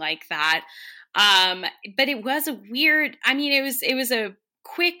anything like that. But it was a weird, I mean, it was a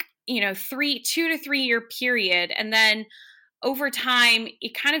quick, 2 to 3 year period. And then over time,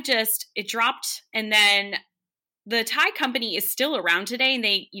 it kind of it dropped. And then the Thai company is still around today, and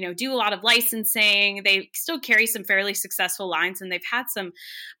they, do a lot of licensing. They still carry some fairly successful lines, and they've had some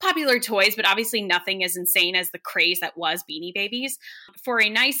popular toys, but obviously nothing as insane as the craze that was Beanie Babies. For a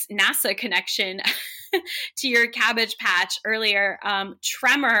nice NASA connection to your Cabbage Patch earlier,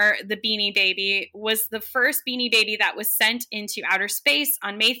 Tremor, the Beanie Baby, was the first Beanie Baby that was sent into outer space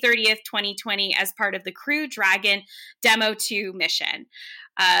on May 30th, 2020 as part of the Crew Dragon Demo 2 mission.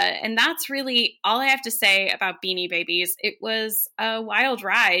 And that's really all I have to say about Beanie Babies. It was a wild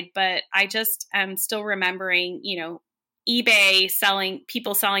ride, but I just am still remembering, eBay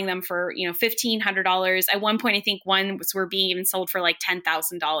people selling them for, $1,500. At one point, I think were being even sold for like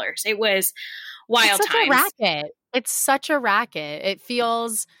 $10,000. It was wild It's such times. a racket. It's such a racket. It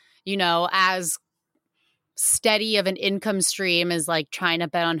feels, as steady of an income stream as like trying to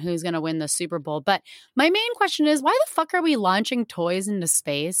bet on who's going to win the Super Bowl. But my main question is, why the fuck are we launching toys into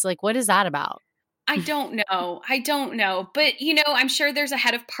space? Like, what is that about? I don't know. But, I'm sure there's a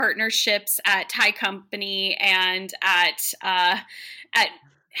head of partnerships at Thai Company and at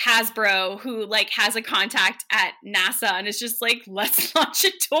Hasbro who like has a contact at NASA and is just like, let's launch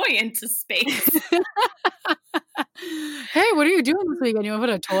a toy into space. Hey, what are you doing this weekend? You want to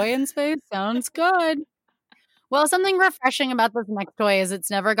put a toy in space? Sounds good. Well, something refreshing about this next toy is it's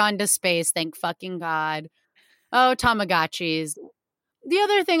never gone to space, thank fucking God. Oh, Tamagotchis. The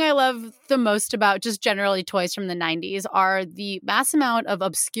other thing I love the most about just generally toys from the 90s are the mass amount of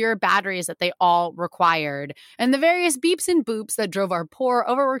obscure batteries that they all required and the various beeps and boops that drove our poor,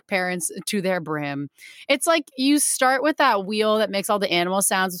 overworked parents to their brim. It's like you start with that wheel that makes all the animal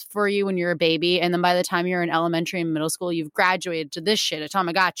sounds for you when you're a baby, and then by the time you're in elementary and middle school, you've graduated to this shit, a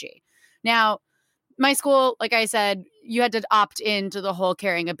Tamagotchi. Now, my school, like I said, you had to opt into the whole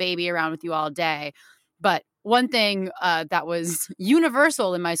carrying a baby around with you all day. But one thing that was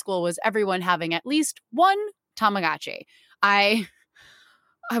universal in my school was everyone having at least one Tamagotchi. I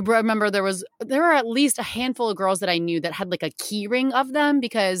remember there were at least a handful of girls that I knew that had like a key ring of them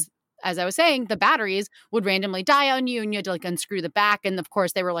because, as I was saying, the batteries would randomly die on you and you had to like unscrew the back. And of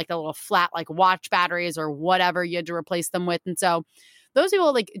course, they were like the little flat like watch batteries or whatever you had to replace them with. And so those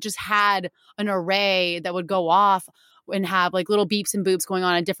people like just had an array that would go off and have like little beeps and boops going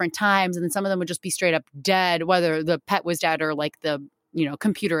on at different times. And then some of them would just be straight up dead, whether the pet was dead or like the,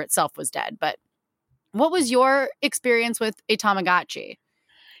 computer itself was dead. But what was your experience with a Tamagotchi?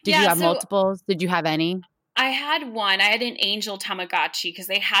 Did you have multiples? Did you have any? I had one. I had an Angel Tamagotchi because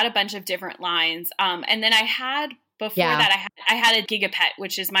they had a bunch of different lines. And then I had that, I had a Gigapet,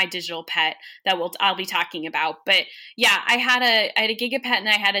 which is my digital pet that I'll be talking about. But yeah, I had a Gigapet and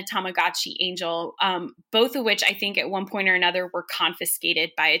I had a Tamagotchi Angel, both of which I think at one point or another were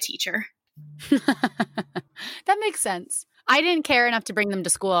confiscated by a teacher. That makes sense. I didn't care enough to bring them to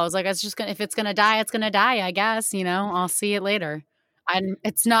school. I was like, if it's gonna die, it's gonna die. I guess I'll see it later. And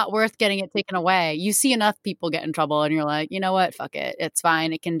it's not worth getting it taken away. You see enough people get in trouble, and you're like, you know what? Fuck it. It's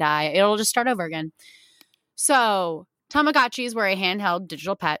fine. It can die. It'll just start over again. So Tamagotchis were a handheld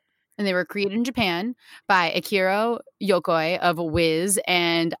digital pet, and they were created in Japan by Akira Yokoi of Wiz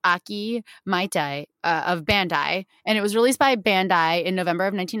and Aki Maitai of Bandai. And it was released by Bandai in November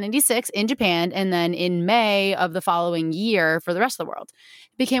of 1996 in Japan, and then in May of the following year for the rest of the world.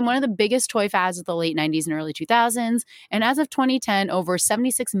 It became one of the biggest toy fads of the late 90s and early 2000s, and as of 2010, over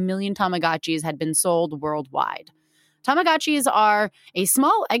 76 million Tamagotchis had been sold worldwide. Tamagotchis are a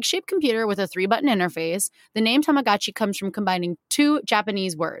small egg-shaped computer with a 3-button interface. The name Tamagotchi comes from combining 2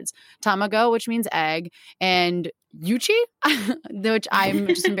 Japanese words, tamago, which means egg, and yuchi, which I'm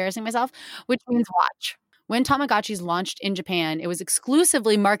just embarrassing myself, which means watch. When Tamagotchis launched in Japan, it was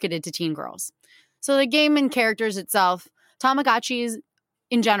exclusively marketed to teen girls. So the game and characters itself, Tamagotchis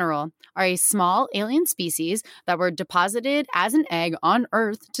in general, are a small alien species that were deposited as an egg on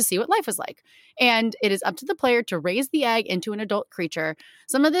Earth to see what life was like. And it is up to the player to raise the egg into an adult creature.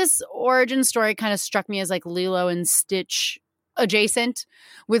 Some of this origin story kind of struck me as like Lilo and Stitch adjacent,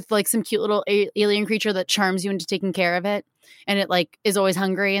 with like some cute little alien creature that charms you into taking care of it. And it like is always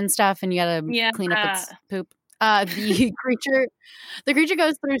hungry and stuff, and you gotta clean up its poop. The creature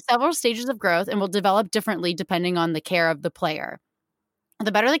goes through several stages of growth and will develop differently depending on the care of the player.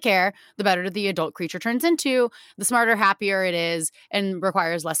 The better the care, the better the adult creature turns into, the smarter, happier it is, and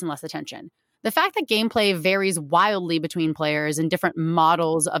requires less and less attention. The fact that gameplay varies wildly between players and different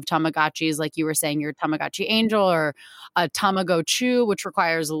models of Tamagotchis, like you were saying, your Tamagotchi Angel or a Tamagotchi, which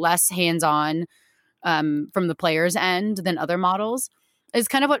requires less hands-on from the player's end than other models, is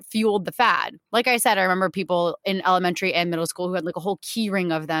kind of what fueled the fad. Like I said, I remember people in elementary and middle school who had like a whole key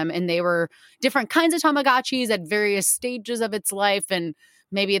ring of them, and they were different kinds of Tamagotchis at various stages of its life. And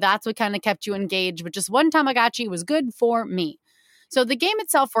maybe that's what kind of kept you engaged. But just one Tamagotchi was good for me. So the game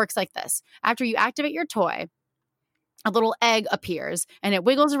itself works like this. After you activate your toy, a little egg appears and it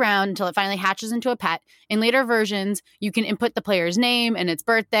wiggles around until it finally hatches into a pet. In later versions, you can input the player's name and its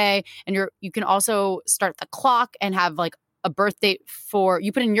birthday, and you can also start the clock and have like a birthday for,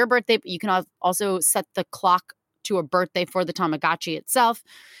 you put in your birthday, but you can also set the clock to a birthday for the Tamagotchi itself.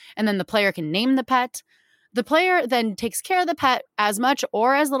 And then the player can name the pet. The player then takes care of the pet as much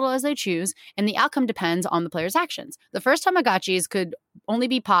or as little as they choose, and the outcome depends on the player's actions. The first Tamagotchis could only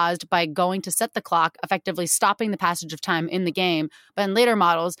be paused by going to set the clock, effectively stopping the passage of time in the game, but in later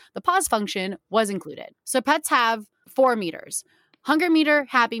models, the pause function was included. So pets have 4 meters: hunger meter,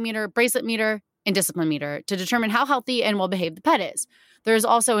 happy meter, bracelet meter, and discipline meter to determine how healthy and well-behaved the pet is. There's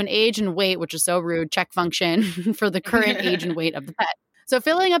also an age and weight, which is so rude, check function for the current age and weight of the pet. So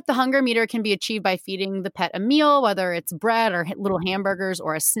filling up the hunger meter can be achieved by feeding the pet a meal, whether it's bread or little hamburgers,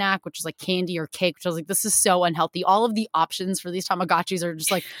 or a snack, which is like candy or cake, which I was like, this is so unhealthy. All of the options for these Tamagotchis are just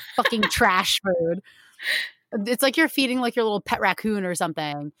like fucking trash food. It's like you're feeding like your little pet raccoon or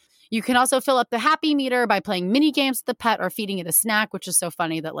something. You can also fill up the happy meter by playing mini games with the pet or feeding it a snack, which is so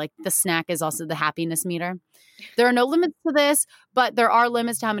funny that like the snack is also the happiness meter. There are no limits to this, but there are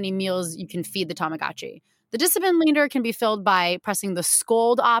limits to how many meals you can feed the Tamagotchi. The discipline meter can be filled by pressing the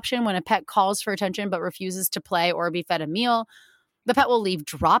scold option when a pet calls for attention but refuses to play or be fed a meal. The pet will leave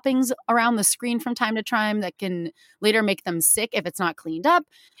droppings around the screen from time to time that can later make them sick if it's not cleaned up.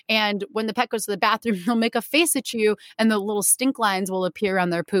 And when the pet goes to the bathroom, they'll make a face at you and the little stink lines will appear on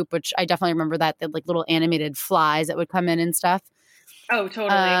their poop, which I definitely remember that. They had like little animated flies that would come in and stuff. Oh,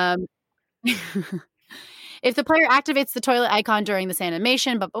 totally. If the player activates the toilet icon during this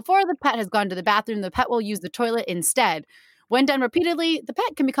animation, but before the pet has gone to the bathroom, the pet will use the toilet instead. When done repeatedly, the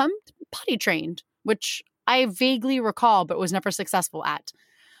pet can become potty trained, which I vaguely recall but was never successful at.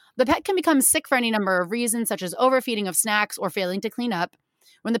 The pet can become sick for any number of reasons, such as overfeeding of snacks or failing to clean up.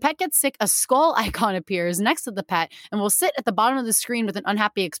 When the pet gets sick, a skull icon appears next to the pet and will sit at the bottom of the screen with an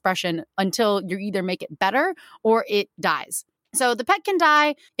unhappy expression until you either make it better or it dies. So the pet can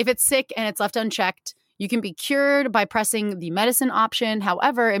die if it's sick and it's left unchecked. You can be cured by pressing the medicine option.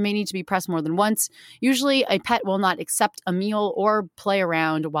 However, it may need to be pressed more than once. Usually, a pet will not accept a meal or play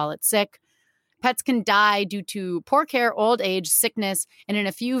around while it's sick. Pets can die due to poor care, old age, sickness, and in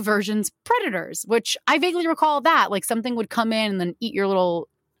a few versions, predators, which I vaguely recall that. Like something would come in and then eat your little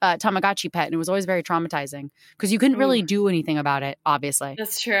Tamagotchi pet, and it was always very traumatizing because you couldn't really do anything about it, obviously.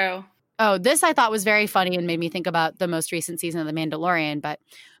 That's true. Oh, this I thought was very funny and made me think about the most recent season of The Mandalorian. But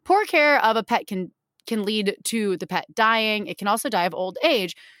poor care of a pet can lead to the pet dying. It can also die of old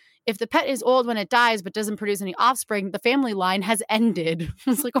age. If the pet is old when it dies but doesn't produce any offspring, the family line has ended.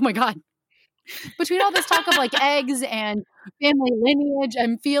 It's like, oh my God. Between all this talk of like eggs and family lineage,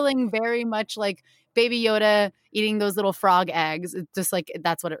 I'm feeling very much like Baby Yoda eating those little frog eggs. It's just like,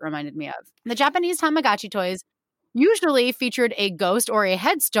 that's what it reminded me of. The Japanese Tamagotchi toys usually featured a ghost or a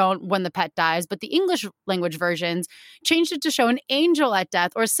headstone when the pet dies, but the English language versions changed it to show an angel at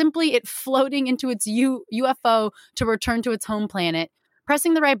death or simply it floating into its UFO to return to its home planet.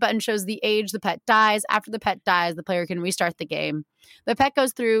 Pressing the right button shows the age the pet dies. After the pet dies, the player can restart the game. The pet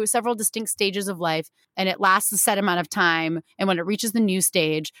goes through several distinct stages of life, and it lasts a set amount of time. And when it reaches the new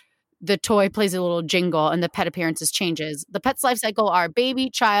stage, the toy plays a little jingle and the pet appearances changes. The pet's life cycle are baby,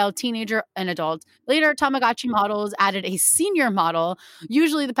 child, teenager, and adult. Later, Tamagotchi models added a senior model.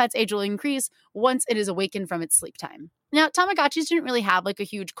 Usually the pet's age will increase once it is awakened from its sleep time. Now, Tamagotchis didn't really have like a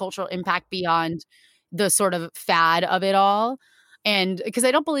huge cultural impact beyond the sort of fad of it all. And because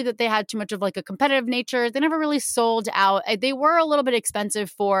I don't believe that they had too much of like a competitive nature, they never really sold out. They were a little bit expensive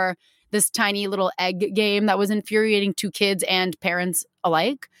for this tiny little egg game that was infuriating to kids and parents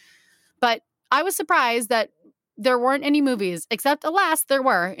alike. But I was surprised that there weren't any movies, except alas, there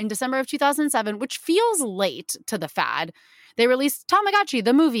were in December of 2007, which feels late to the fad. They released Tamagotchi,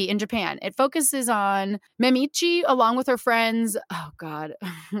 the movie, in Japan. It focuses on Memichi along with her friends,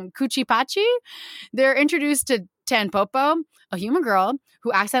 Kuchipachi. They're introduced to Tanpopo, a human girl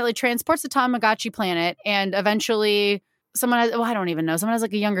who accidentally transports the Tamagotchi planet, and eventually someone has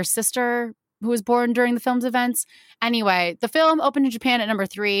like a younger sister who was born during the film's events. Anyway, the film opened in Japan at number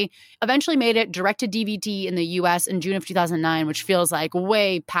 3, eventually made it direct to DVD in the US in June of 2009, which feels like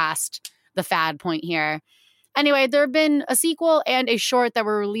way past the fad point here. Anyway, there have been a sequel and a short that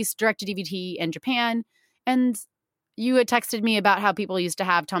were released direct to DVD in Japan. And You had texted me about how people used to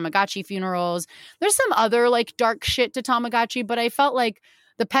have Tamagotchi funerals. There's some other like dark shit to Tamagotchi, but I felt like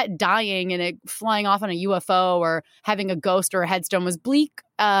the pet dying and it flying off on a UFO or having a ghost or a headstone was bleak,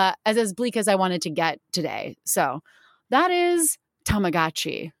 as bleak as I wanted to get today. So that is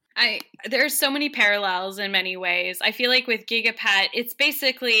Tamagotchi. There's so many parallels in many ways. I feel like with Gigapet, it's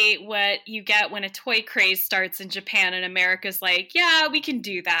basically what you get when a toy craze starts in Japan and America's like, yeah, we can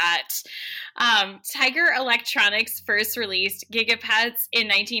do that. Tiger Electronics first released Gigapets in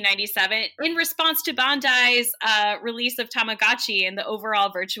 1997 in response to Bandai's release of Tamagotchi and the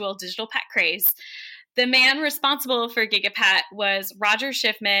overall virtual digital pet craze. The man responsible for Gigapet was Roger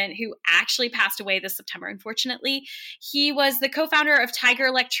Schiffman, who actually passed away this September, unfortunately. He was the co-founder of Tiger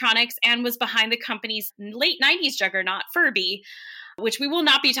Electronics and was behind the company's late 90s juggernaut, Furby, which we will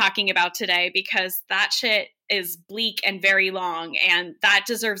not be talking about today because that shit is bleak and very long, and that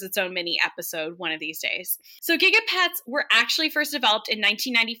deserves its own mini episode one of these days. So Gigapets were actually first developed in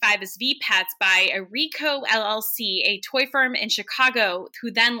 1995 as V-Pets by Arico LLC, a toy firm in Chicago,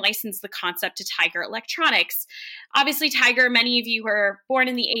 who then licensed the concept to Tiger Electronics. Obviously, Tiger, many of you who are born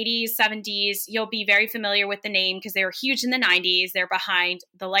in the 80s, 70s, you'll be very familiar with the name because they were huge in the 90s. They're behind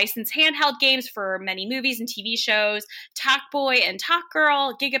the licensed handheld games for many movies and TV shows, Talk Boy and Talk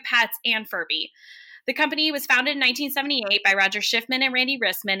Girl, Gigapets, and Furby. The company was founded in 1978 by Roger Schiffman and Randy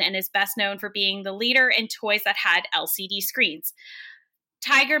Rissman and is best known for being the leader in toys that had LCD screens.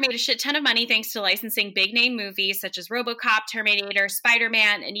 Tiger made a shit ton of money thanks to licensing big name movies such as RoboCop, Terminator,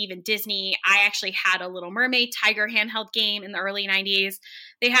 Spider-Man, and even Disney. I actually had a Little Mermaid Tiger handheld game in the early 90s.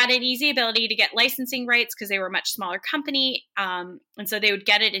 They had an easy ability to get licensing rights because they were a much smaller company. And so they would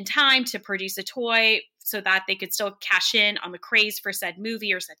get it in time to produce a toy so that they could still cash in on the craze for said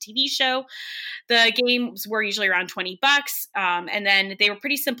movie or said TV show. The games were usually around $20. And then they were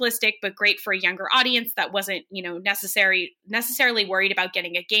pretty simplistic, but great for a younger audience that wasn't, necessarily worried about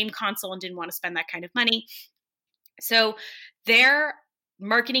getting a game console and didn't want to spend that kind of money. So their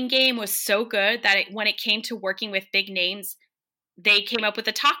marketing game was so good that when it came to working with big names, they came up with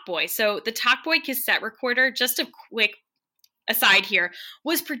the Talk Boy. So the Talk Boy cassette recorder, just a quick aside here,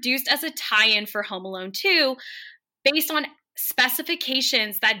 was produced as a tie-in for Home Alone 2 based on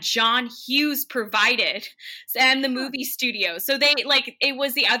specifications that John Hughes provided and the movie studio. So it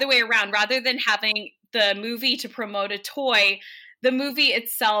was the other way around. Rather than having the movie to promote a toy, the movie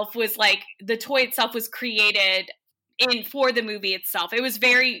itself was the toy itself was created for the movie itself. It was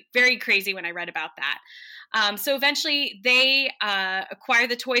very, very crazy when I read about that. So eventually they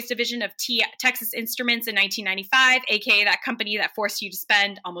acquired the toys division of Texas Instruments in 1995, aka that company that forced you to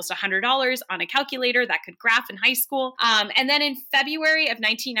spend almost $100 on a calculator that could graph in high school. And then in February of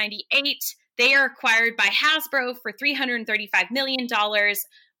 1998, they are acquired by Hasbro for $335 million,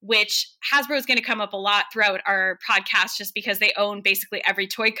 which Hasbro is going to come up a lot throughout our podcast just because they own basically every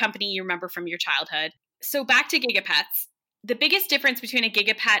toy company you remember from your childhood. So back to Gigapets. The biggest difference between a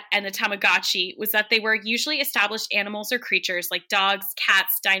Gigapet and the Tamagotchi was that they were usually established animals or creatures like dogs,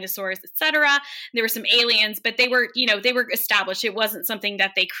 cats, dinosaurs, etc. There were some aliens, but they were established. It wasn't something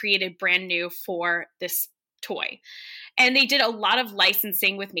that they created brand new for this toy. And they did a lot of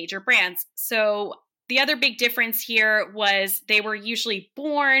licensing with major brands. So the other big difference here was they were usually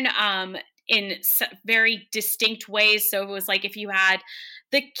born in very distinct ways. So it was like if you had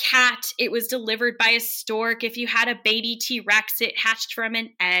the cat, it was delivered by a stork. If you had a baby T-Rex, it hatched from an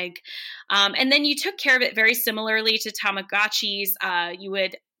egg. And then you took care of it very similarly to Tamagotchis. You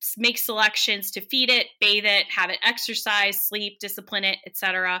would make selections to feed it, bathe it, have it exercise, sleep, discipline it,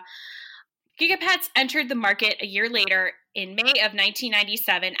 etc. Gigapets entered the market a year later in May of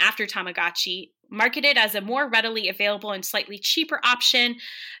 1997 after Tamagotchi. Marketed as a more readily available and slightly cheaper option,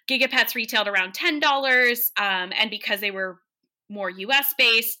 Gigapets retailed around $10. And because they were more US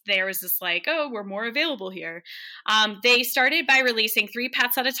based, there was this we're more available here. They started by releasing 3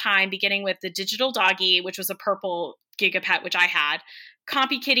 pets at a time, beginning with the Digital Doggy, which was a purple Gigapet, which I had,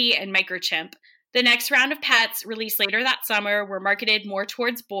 Compy Kitty, and Microchimp. The next round of pets, released later that summer, were marketed more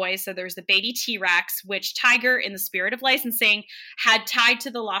towards boys. So there was the baby T-Rex, which Tiger, in the spirit of licensing, had tied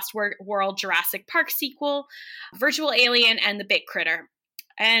to the Lost World Jurassic Park sequel, Virtual Alien, and the Bit Critter.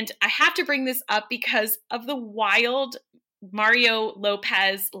 And I have to bring this up because of the wild Mario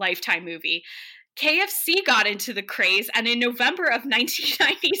Lopez Lifetime movie. KFC got into the craze, and in November of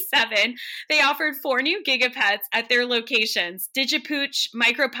 1997, they offered 4 new Gigapets at their locations: Digipooch,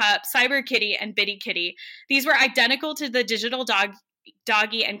 Micropup, Cyber Kitty, and Bitty Kitty. These were identical to the Digital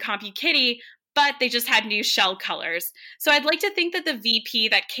Doggy and Compy Kitty, but they just had new shell colors. So I'd like to think that the VP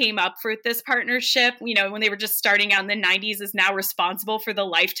that came up for this partnership, when they were just starting out in the 90s, is now responsible for the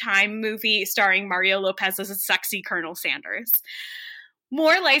Lifetime movie starring Mario Lopez as a sexy Colonel Sanders.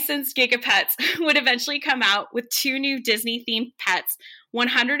 More licensed Gigapets would eventually come out with 2 new Disney-themed pets,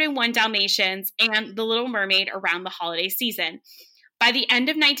 101 Dalmatians and The Little Mermaid, around the holiday season. By the end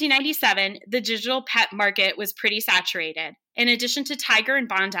of 1997, the digital pet market was pretty saturated. In addition to Tiger and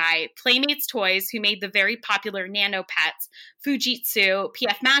Bondi, Playmates Toys, who made the very popular Nano Pets, Fujitsu,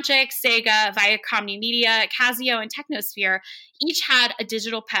 PF Magic, Sega, Viacom New Media, Casio, and Technosphere each had a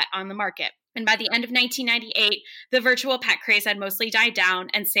digital pet on the market. And by the end of 1998, the virtual pet craze had mostly died down,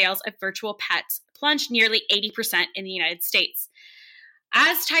 and sales of virtual pets plunged nearly 80% in the United States.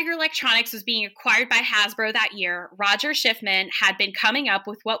 As Tiger Electronics was being acquired by Hasbro that year, Roger Schiffman had been coming up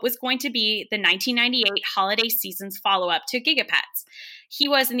with what was going to be the 1998 holiday season's follow-up to Gigapets. He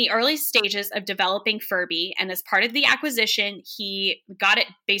was in the early stages of developing Furby, and as part of the acquisition, he got it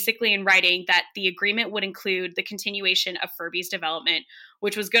basically in writing that the agreement would include the continuation of Furby's development,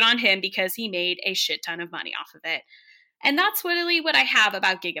 which was good on him because he made a shit ton of money off of it. And that's really what I have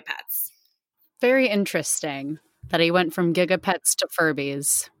about Gigapets. Very interesting that he went from Gigapets to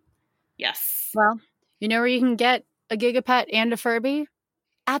Furbies. Yes. Well, you know where you can get a Gigapet and a Furby?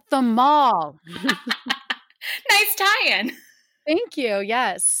 At the mall. Nice tie-in. Thank you.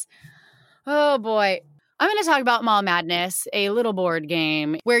 Yes. Oh boy. I'm going to talk about Mall Madness, a little board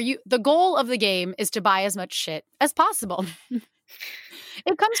game where the goal of the game is to buy as much shit as possible.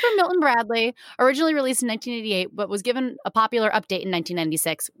 It comes from Milton Bradley, originally released in 1988, but was given a popular update in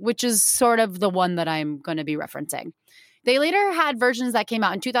 1996, which is sort of the one that I'm going to be referencing. They later had versions that came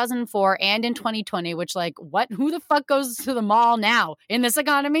out in 2004 and in 2020, which, like, what? Who the fuck goes to the mall now in this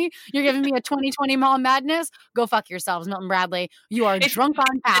economy? You're giving me a 2020 Mall Madness? Go fuck yourselves, Milton Bradley. You are drunk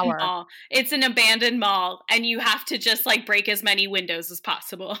on power. Mall. It's an abandoned mall, and you have to just, break as many windows as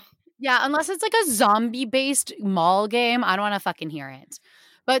possible. Yeah, unless it's like a zombie-based mall game, I don't want to fucking hear it.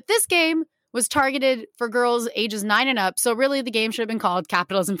 But this game was targeted for girls ages 9 and up, so really the game should have been called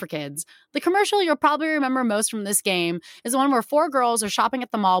Capitalism for Kids. The commercial you'll probably remember most from this game is the one where 4 girls are shopping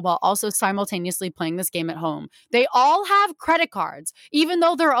at the mall while also simultaneously playing this game at home. They all have credit cards, even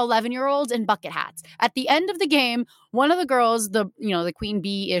though they're 11-year-olds in bucket hats. At the end of the game, one of the girls, the queen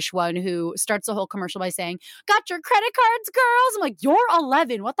bee-ish one who starts the whole commercial by saying, "Got your credit cards, girls?" I'm like, you're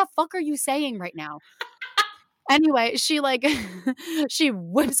 11. What the fuck are you saying right now? Anyway, she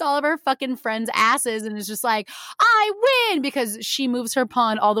whips all of her fucking friends' asses and is just like, I win, because she moves her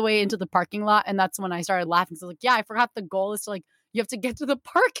pawn all the way into the parking lot. And that's when I started laughing. So I was like, yeah, I forgot the goal is to you have to get to the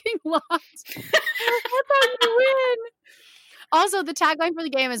parking lot. That's how you win. Also, the tagline for the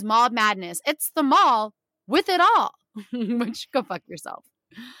game is Mall Madness. It's the mall with it all, which go fuck yourself.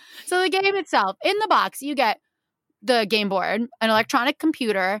 So the game itself, in the box, you get the game board, an electronic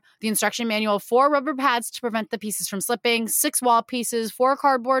computer, the instruction manual, 4 rubber pads to prevent the pieces from slipping, 6 wall pieces, 4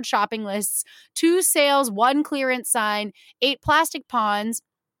 cardboard shopping lists, 2 sales, 1 clearance sign, 8 plastic pawns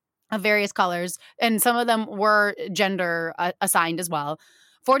of various colors, and some of them were gender assigned as well,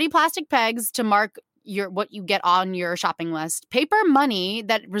 40 plastic pegs to mark what you get on your shopping list, paper money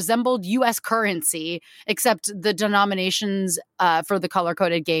that resembled U.S. currency, except the denominations for the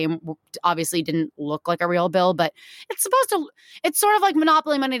color-coded game obviously didn't look like a real bill, but it's sort of like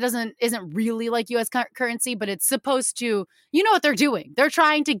Monopoly money isn't really like U.S. currency, but it's supposed to, you know what they're doing. They're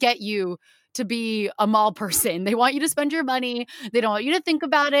trying to get you to be a mall person. They want you to spend your money. They don't want you to think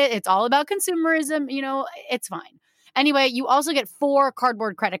about it. It's all about consumerism. It's fine. Anyway, you also get 4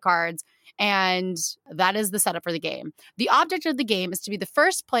 cardboard credit cards, and that is the setup for the game. The object of the game is to be the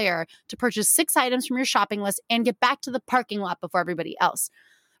first player to purchase 6 items from your shopping list and get back to the parking lot before everybody else.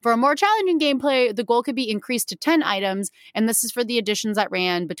 For a more challenging gameplay, the goal could be increased to 10 items, and this is for the editions that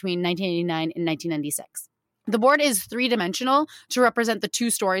ran between 1989 and 1996. The board is 3-dimensional to represent the 2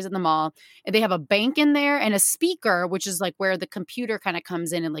 stories in the mall. They have a bank in there and a speaker, which is where the computer kind of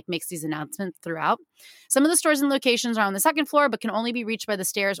comes in and makes these announcements throughout. Some of the stores and locations are on the 2nd floor, but can only be reached by the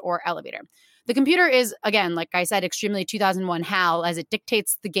stairs or elevator. The computer is, again, like I said, extremely 2001 HAL, as it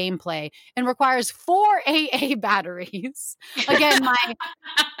dictates the gameplay and requires 4 AA batteries. Again,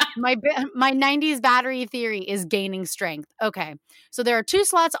 my 90s battery theory is gaining strength. Okay, so there are 2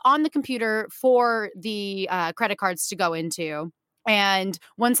 slots on the computer for the credit cards to go into, and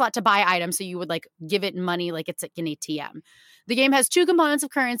 1 slot to buy items, so you would give it money like it's an ATM. The game has 2 components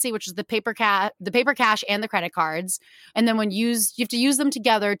of currency, which is the paper cash and the credit cards. And then you have to use them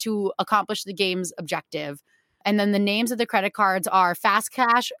together to accomplish the game's objective. And then the names of the credit cards are Fast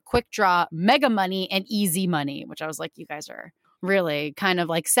Cash, Quick Draw, Mega Money, and Easy Money, which I was like, you guys are really, kind of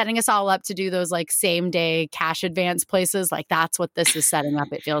like setting us all up to do those like same day cash advance places. Like that's what this is setting up,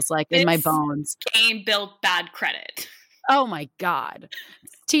 it feels like, in my bones. Game built bad credit. Oh my God.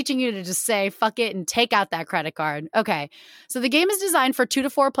 It's teaching you to just say fuck it and take out that credit card. Okay. So the game is designed for 2 to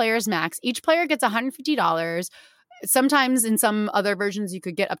 4 players max. Each player gets $150. Sometimes in some other versions, you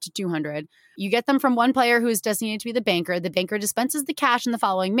could get up to $200. You get them from one player who is designated to be the banker. The banker dispenses the cash in the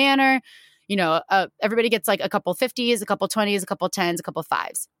following manner. You know, everybody gets like a couple 50s, a couple 20s, a couple 10s, a couple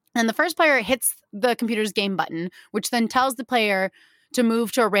 5s. And the first player hits the computer's game button, which then tells the player to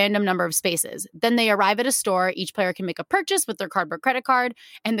move to a random number of spaces. Then they arrive at a store. Each player can make a purchase with their cardboard credit card,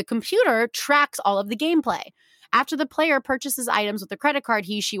 and the computer tracks all of the gameplay. After the player purchases items with the credit card,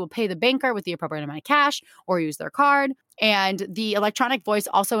 she will pay the banker with the appropriate amount of cash or use their card. And the electronic voice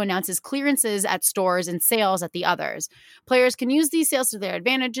also announces clearances at stores and sales at the others. Players can use these sales to their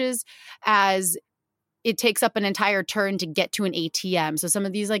advantages, as it takes up an entire turn to get to an ATM. So some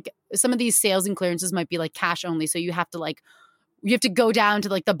of these sales and clearances might be like cash only. So you have to go down to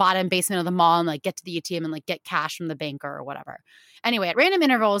like the bottom basement of the mall and like get to the ATM and like get cash from the banker or whatever. Anyway, at random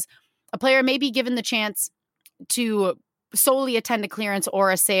intervals, a player may be given the chance to solely attend a clearance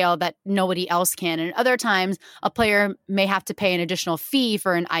or a sale that nobody else can. And other times, a player may have to pay an additional fee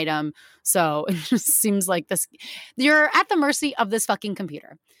for an item. So it just seems like you're at the mercy of this fucking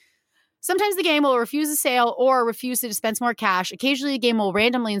computer. Sometimes the game will refuse a sale or refuse to dispense more cash. Occasionally, the game will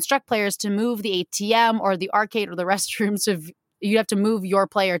randomly instruct players to move the ATM or the arcade or the restrooms. You have to move your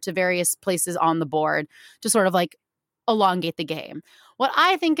player to various places on the board to sort of like elongate the game. What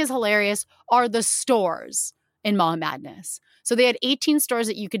I think is hilarious are the stores in Mall of Madness. So they had 18 stores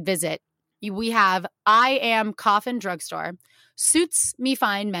that you could visit. We have I Am Coffin Drugstore, Suits Me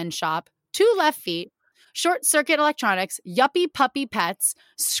Fine Men's Shop, Two Left Feet, Short Circuit Electronics, Yuppie Puppy Pets,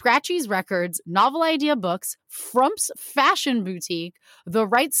 Scratchy's Records, Novel Idea Books, Frump's Fashion Boutique, The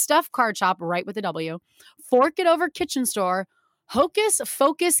Right Stuff Card Shop, right with a W, Fork It Over Kitchen Store, Hocus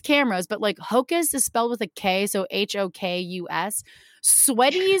Focus Cameras, but like Hocus is spelled with a K, so Hokus,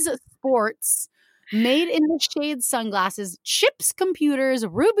 Sweaty's Sports, Made in the Shade Sunglasses, Chips Computers,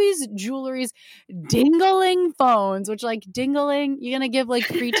 Ruby's Jewelries, Dingling Phones, which like Dingling, you're going to give like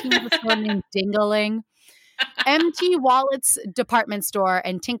preteens a store named Dingling. MT Wallets Department Store,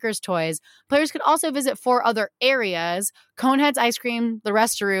 and Tinker's Toys. Players could also visit 4 other areas: Coneheads Ice Cream, the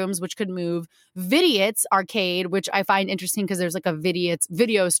restrooms, which could move, Vidiot's Arcade, which I find interesting because there's like a Vidiot's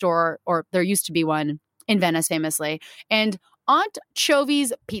video store, or there used to be one in Venice famously, and Aunt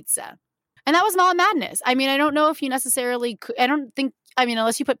Chovy's Pizza. And that was Mall of Madness. I mean, I don't know if you necessarily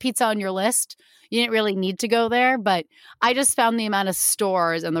unless you put pizza on your list, you didn't really need to go there. But I just found the amount of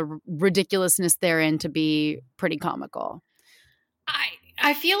stores and the ridiculousness therein to be pretty comical.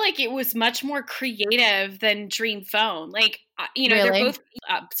 I feel like it was much more creative than Dream Phone. Like, Really? They're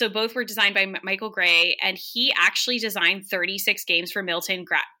both, both were designed by Michael Gray, and he actually designed 36 games for Milton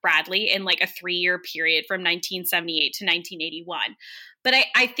Bradley in like a 3-year period from 1978 to 1981. But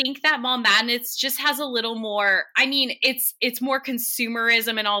I think that Mall Madness just has a little more, I mean, it's more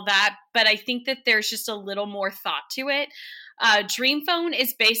consumerism and all that, but I think that there's just a little more thought to it. Dream Phone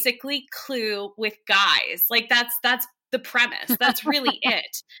is basically Clue with guys. Like that's the premise. That's really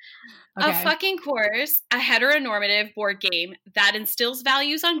it. Okay. A fucking course, a heteronormative board game that instills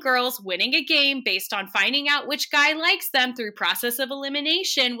values on girls winning a game based on finding out which guy likes them through process of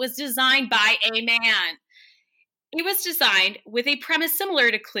elimination, was designed by a man. It was designed with a premise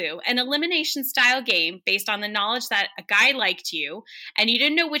similar to Clue, an elimination-style game based on the knowledge that a guy liked you, and you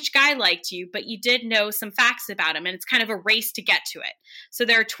didn't know which guy liked you, but you did know some facts about him, and it's kind of a race to get to it. So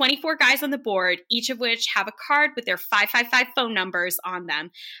there are 24 guys on the board, each of which have a card with their 555 phone numbers on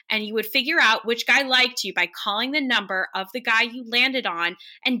them, and you would figure out which guy liked you by calling the number of the guy you landed on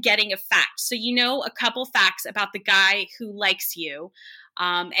and getting a fact. So you know a couple facts about the guy who likes you.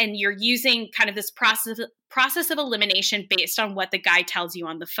 And you're using kind of this process of elimination based on what the guy tells you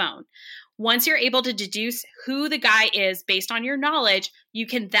on the phone. Once you're able to deduce who the guy is based on your knowledge, you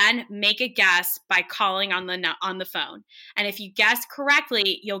can then make a guess by calling on the phone. And if you guess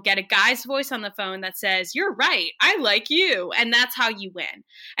correctly, you'll get a guy's voice on the phone that says, "You're right, I like you." And that's how you win.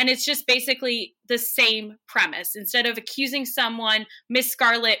 And it's just basically the same premise. Instead of accusing someone, Miss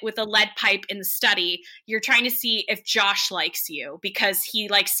Scarlet, with a lead pipe in the study, you're trying to see if Josh likes you because he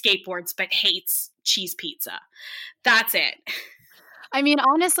likes skateboards but hates cheese pizza. That's it. I mean,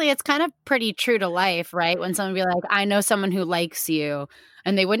 honestly, it's kind of pretty true to life, right? When someone be like, "I know someone who likes you,"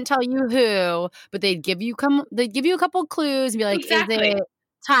 and they wouldn't tell you who, but they'd give you a couple clues and be like, exactly. Is it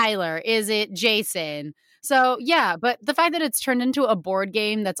Tyler? Is it Jason? So yeah, but the fact that it's turned into a board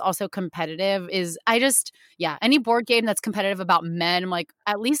game that's also competitive is any board game that's competitive about men, I'm like,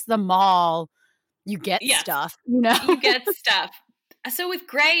 at least the mall, you get stuff, You get stuff. So with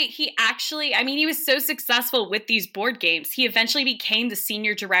Gray, he was so successful with these board games. He eventually became the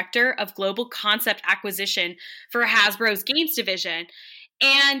senior director of global concept acquisition for Hasbro's games division.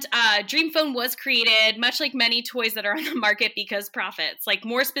 And Dream Phone was created, much like many toys that are on the market, because profits. Like,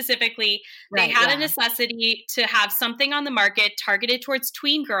 more specifically, they had a necessity to have something on the market targeted towards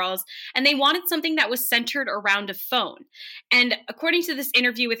tween girls, and they wanted something that was centered around a phone. And according to this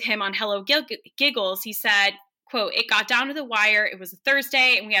interview with him on Hello Giggles, he said, quote, "It got down to the wire. It was a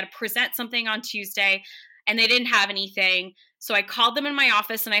Thursday, and we had to present something on Tuesday, and they didn't have anything. So I called them in my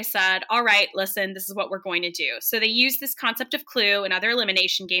office and I said, all right, listen, this is what we're going to do." So they used this concept of Clue and other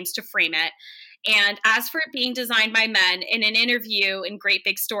elimination games to frame it. And as for it being designed by men, in an interview in Great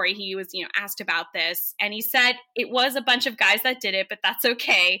Big Story, he was, asked about this. And he said it was a bunch of guys that did it, but that's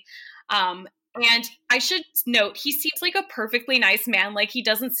okay. And I should note, he seems like a perfectly nice man. Like, he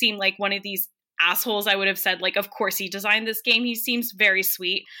doesn't seem like one of these assholes I would have said, like, of course he designed this game. He seems very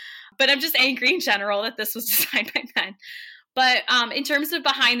sweet. But I'm just angry in general that this was designed by men. But in terms of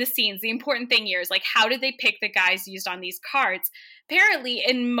behind the scenes, the important thing here is, like, how did they pick the guys used on these cards? Apparently,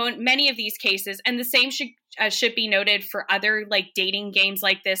 in many of these cases, and the same should be noted for other, like, dating games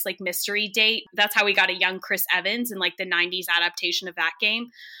like this, like Mystery Date. That's how we got a young Chris Evans in, like, the 90s adaptation of that game.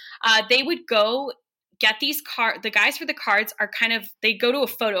 They would go get these the guys for the cards are they go to a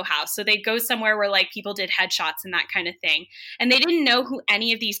photo house. So they'd go somewhere where, like, people did headshots and that kind of thing. And they didn't know who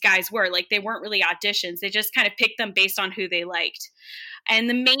any of these guys were. Like, they weren't really auditions. They just kind of picked them based on who they liked. And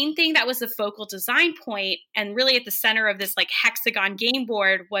the main thing that was the focal design point, and really at the center of this, like, hexagon game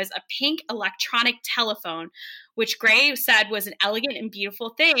board, was a pink electronic telephone, which Gray said was an elegant and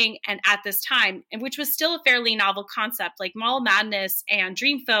beautiful thing, and at this time, and which was still a fairly novel concept. Like, Mall Madness and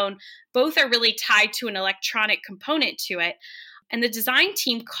Dream Phone both are really tied to an electronic component to it. And the design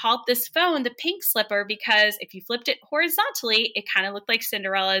team called this phone the Pink Slipper because if you flipped it horizontally, it kind of looked like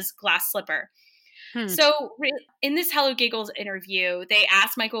Cinderella's glass slipper. So in this Hello Giggles interview, they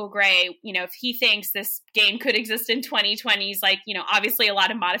asked Michael Gray, if he thinks this game could exist in 2020. He's like, obviously a lot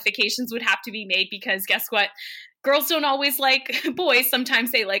of modifications would have to be made because guess what? Girls don't always like boys.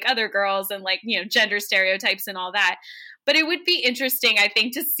 Sometimes they like other girls, and, like, gender stereotypes and all that. But it would be interesting, I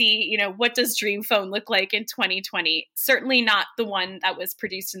think, to see, what does Dream Phone look like in 2020? Certainly not the one that was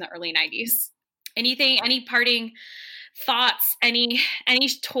produced in the early 90s. Any parting thoughts, any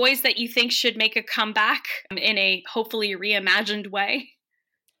toys that you think should make a comeback in a hopefully reimagined way?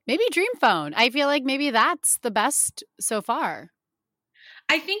 Maybe Dream Phone. I feel like maybe that's the best so far.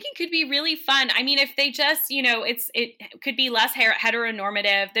 I think it could be really fun. I mean, if they just, it could be less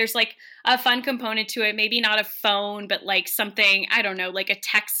heteronormative. There's, like, a fun component to it. Maybe not a phone, but, like, something, I don't know, like a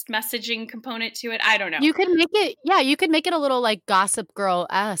text messaging component to it. I don't know. You could make it a little, like, Gossip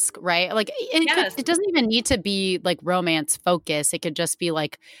Girl-esque, right? Like, it doesn't even need to be, like, romance focus. It could just be,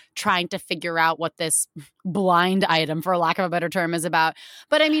 like, trying to figure out what this blind item, for lack of a better term, is about.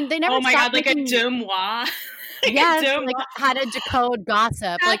 But I mean, they never. Oh my God, like a demois. Yes, like how to decode gossip.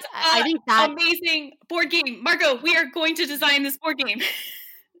 That's like, I think that amazing board game. Margot, we are going to design this board game.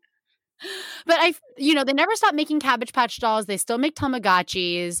 But they never stop making Cabbage Patch dolls. They still make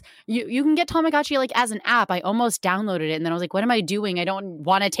Tamagotchis. You can get Tamagotchi, like, as an app. I almost downloaded it, and then I was like, what am I doing? I don't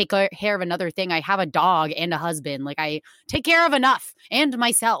want to take care of another thing. I have a dog and a husband. Like, I take care of enough and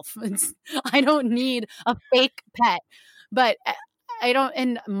myself. I don't need a fake pet. But I don't,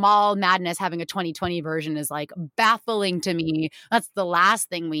 and Mall Madness having a 2020 version is, like, baffling to me. That's the last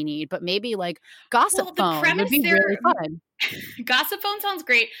thing we need. But maybe, like, Gossip Phone would be really fun. Gossip Phone sounds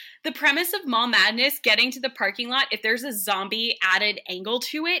great. The premise of Mall Madness getting to the parking lot, if there's a zombie added angle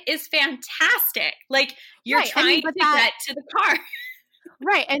to it, is fantastic. Like, you're trying to get to the car.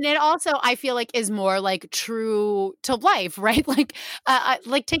 Right. And it also, I feel like, is more, like, true to life, right? Like,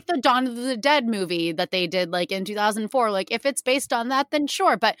 take the Dawn of the Dead movie that they did, like, in 2004. Like, if it's based on that, then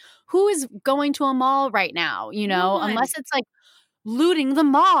sure. But who is going to a mall right now, unless it's, like, looting the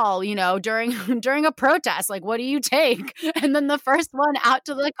mall, during a protest? Like, what do you take? And then the first one out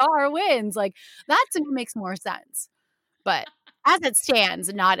to the car wins. Like, that to me makes more sense. But as it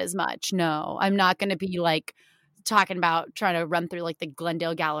stands, not as much. No, I'm not going to be, like, talking about trying to run through, like, the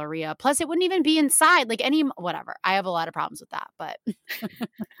Glendale Galleria. Plus, it wouldn't even be inside, like, whatever. I have a lot of problems with that. But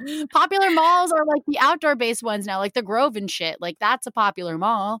popular malls are, like, the outdoor-based ones now, like the Grove and shit. Like, that's a popular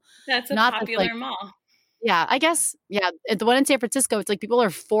mall. That's a popular mall. Yeah, I guess. Yeah, the one in San Francisco, it's like people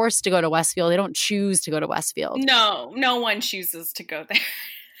are forced to go to Westfield. They don't choose to go to Westfield. No one chooses to go there.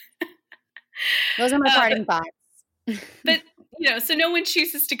 Those are my parting thoughts. But, so no one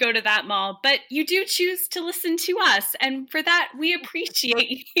chooses to go to that mall, but you do choose to listen to us. And for that, we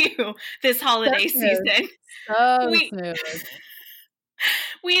appreciate you this holiday season. Smooth.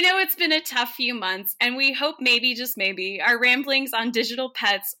 We know it's been a tough few months, and we hope maybe, just maybe, our ramblings on digital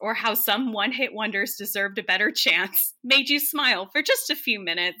pets or how some one-hit wonders deserved a better chance made you smile for just a few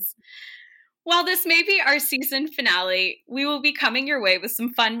minutes. While this may be our season finale, we will be coming your way with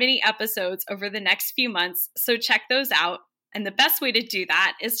some fun mini episodes over the next few months, so check those out. And the best way to do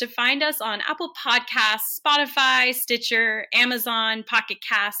that is to find us on Apple Podcasts, Spotify, Stitcher, Amazon, Pocket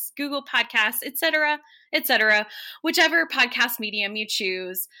Casts, Google Podcasts, etc., whichever podcast medium you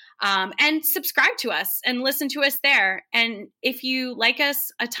choose, and subscribe to us and listen to us there. And if you like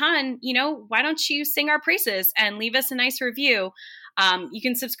us a ton, why don't you sing our praises and leave us a nice review? You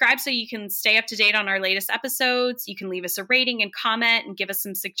can subscribe so you can stay up to date on our latest episodes. You can leave us a rating and comment and give us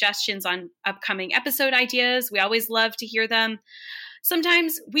some suggestions on upcoming episode ideas. We always love to hear them.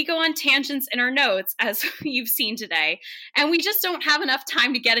 Sometimes we go on tangents in our notes, as you've seen today, and we just don't have enough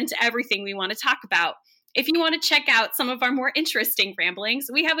time to get into everything we want to talk about. If you want to check out some of our more interesting ramblings,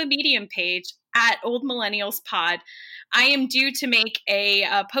 we have a Medium page at Old Millennials Pod. I am due to make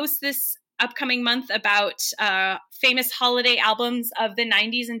a post this upcoming month about famous holiday albums of the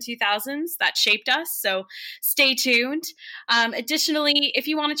 90s and 2000s that shaped us, so stay tuned. Additionally, if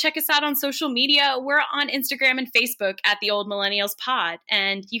you want to check us out on social media, we're on Instagram and Facebook at the Old Millennials Pod,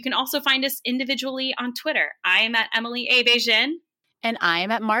 and you can also find us individually on Twitter. I am at Emily A. Beijing. And I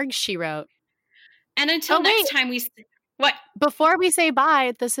am at Marg She Wrote. And until next time, what? Before we say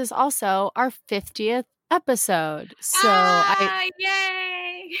bye, this is also our 50th episode. So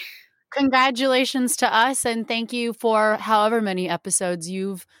yay! Congratulations to us, and thank you for however many episodes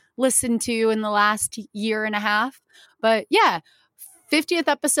you've listened to in the last year and a half. But yeah, 50th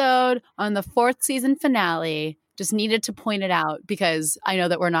episode on the 4th season finale. Just needed to point it out because I know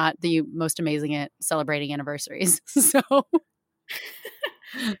that we're not the most amazing at celebrating anniversaries. So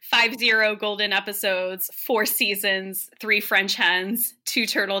 50 golden episodes, 4 seasons, 3 French hens, 2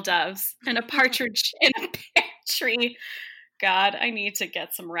 turtle doves, and a partridge in a pear tree. God, I need to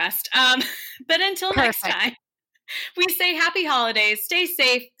get some rest. But until next time, we say happy holidays, stay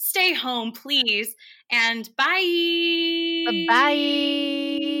safe, stay home, please, and bye.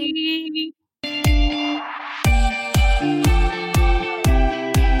 Bye.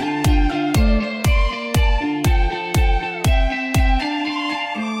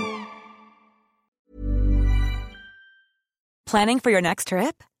 Planning for your next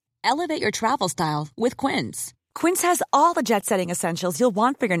trip? Elevate your travel style with Quince. Quince has all the jet-setting essentials you'll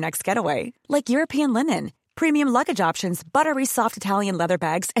want for your next getaway, like European linen, premium luggage options, buttery soft Italian leather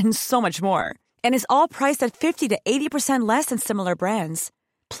bags, and so much more. And is all priced at 50 to 80% less than similar brands.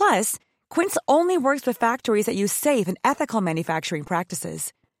 Plus, Quince only works with factories that use safe and ethical manufacturing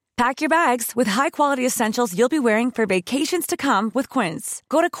practices. Pack your bags with high-quality essentials you'll be wearing for vacations to come with Quince.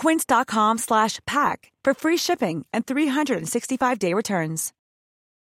 Go to quince.com/pack for free shipping and 365-day returns.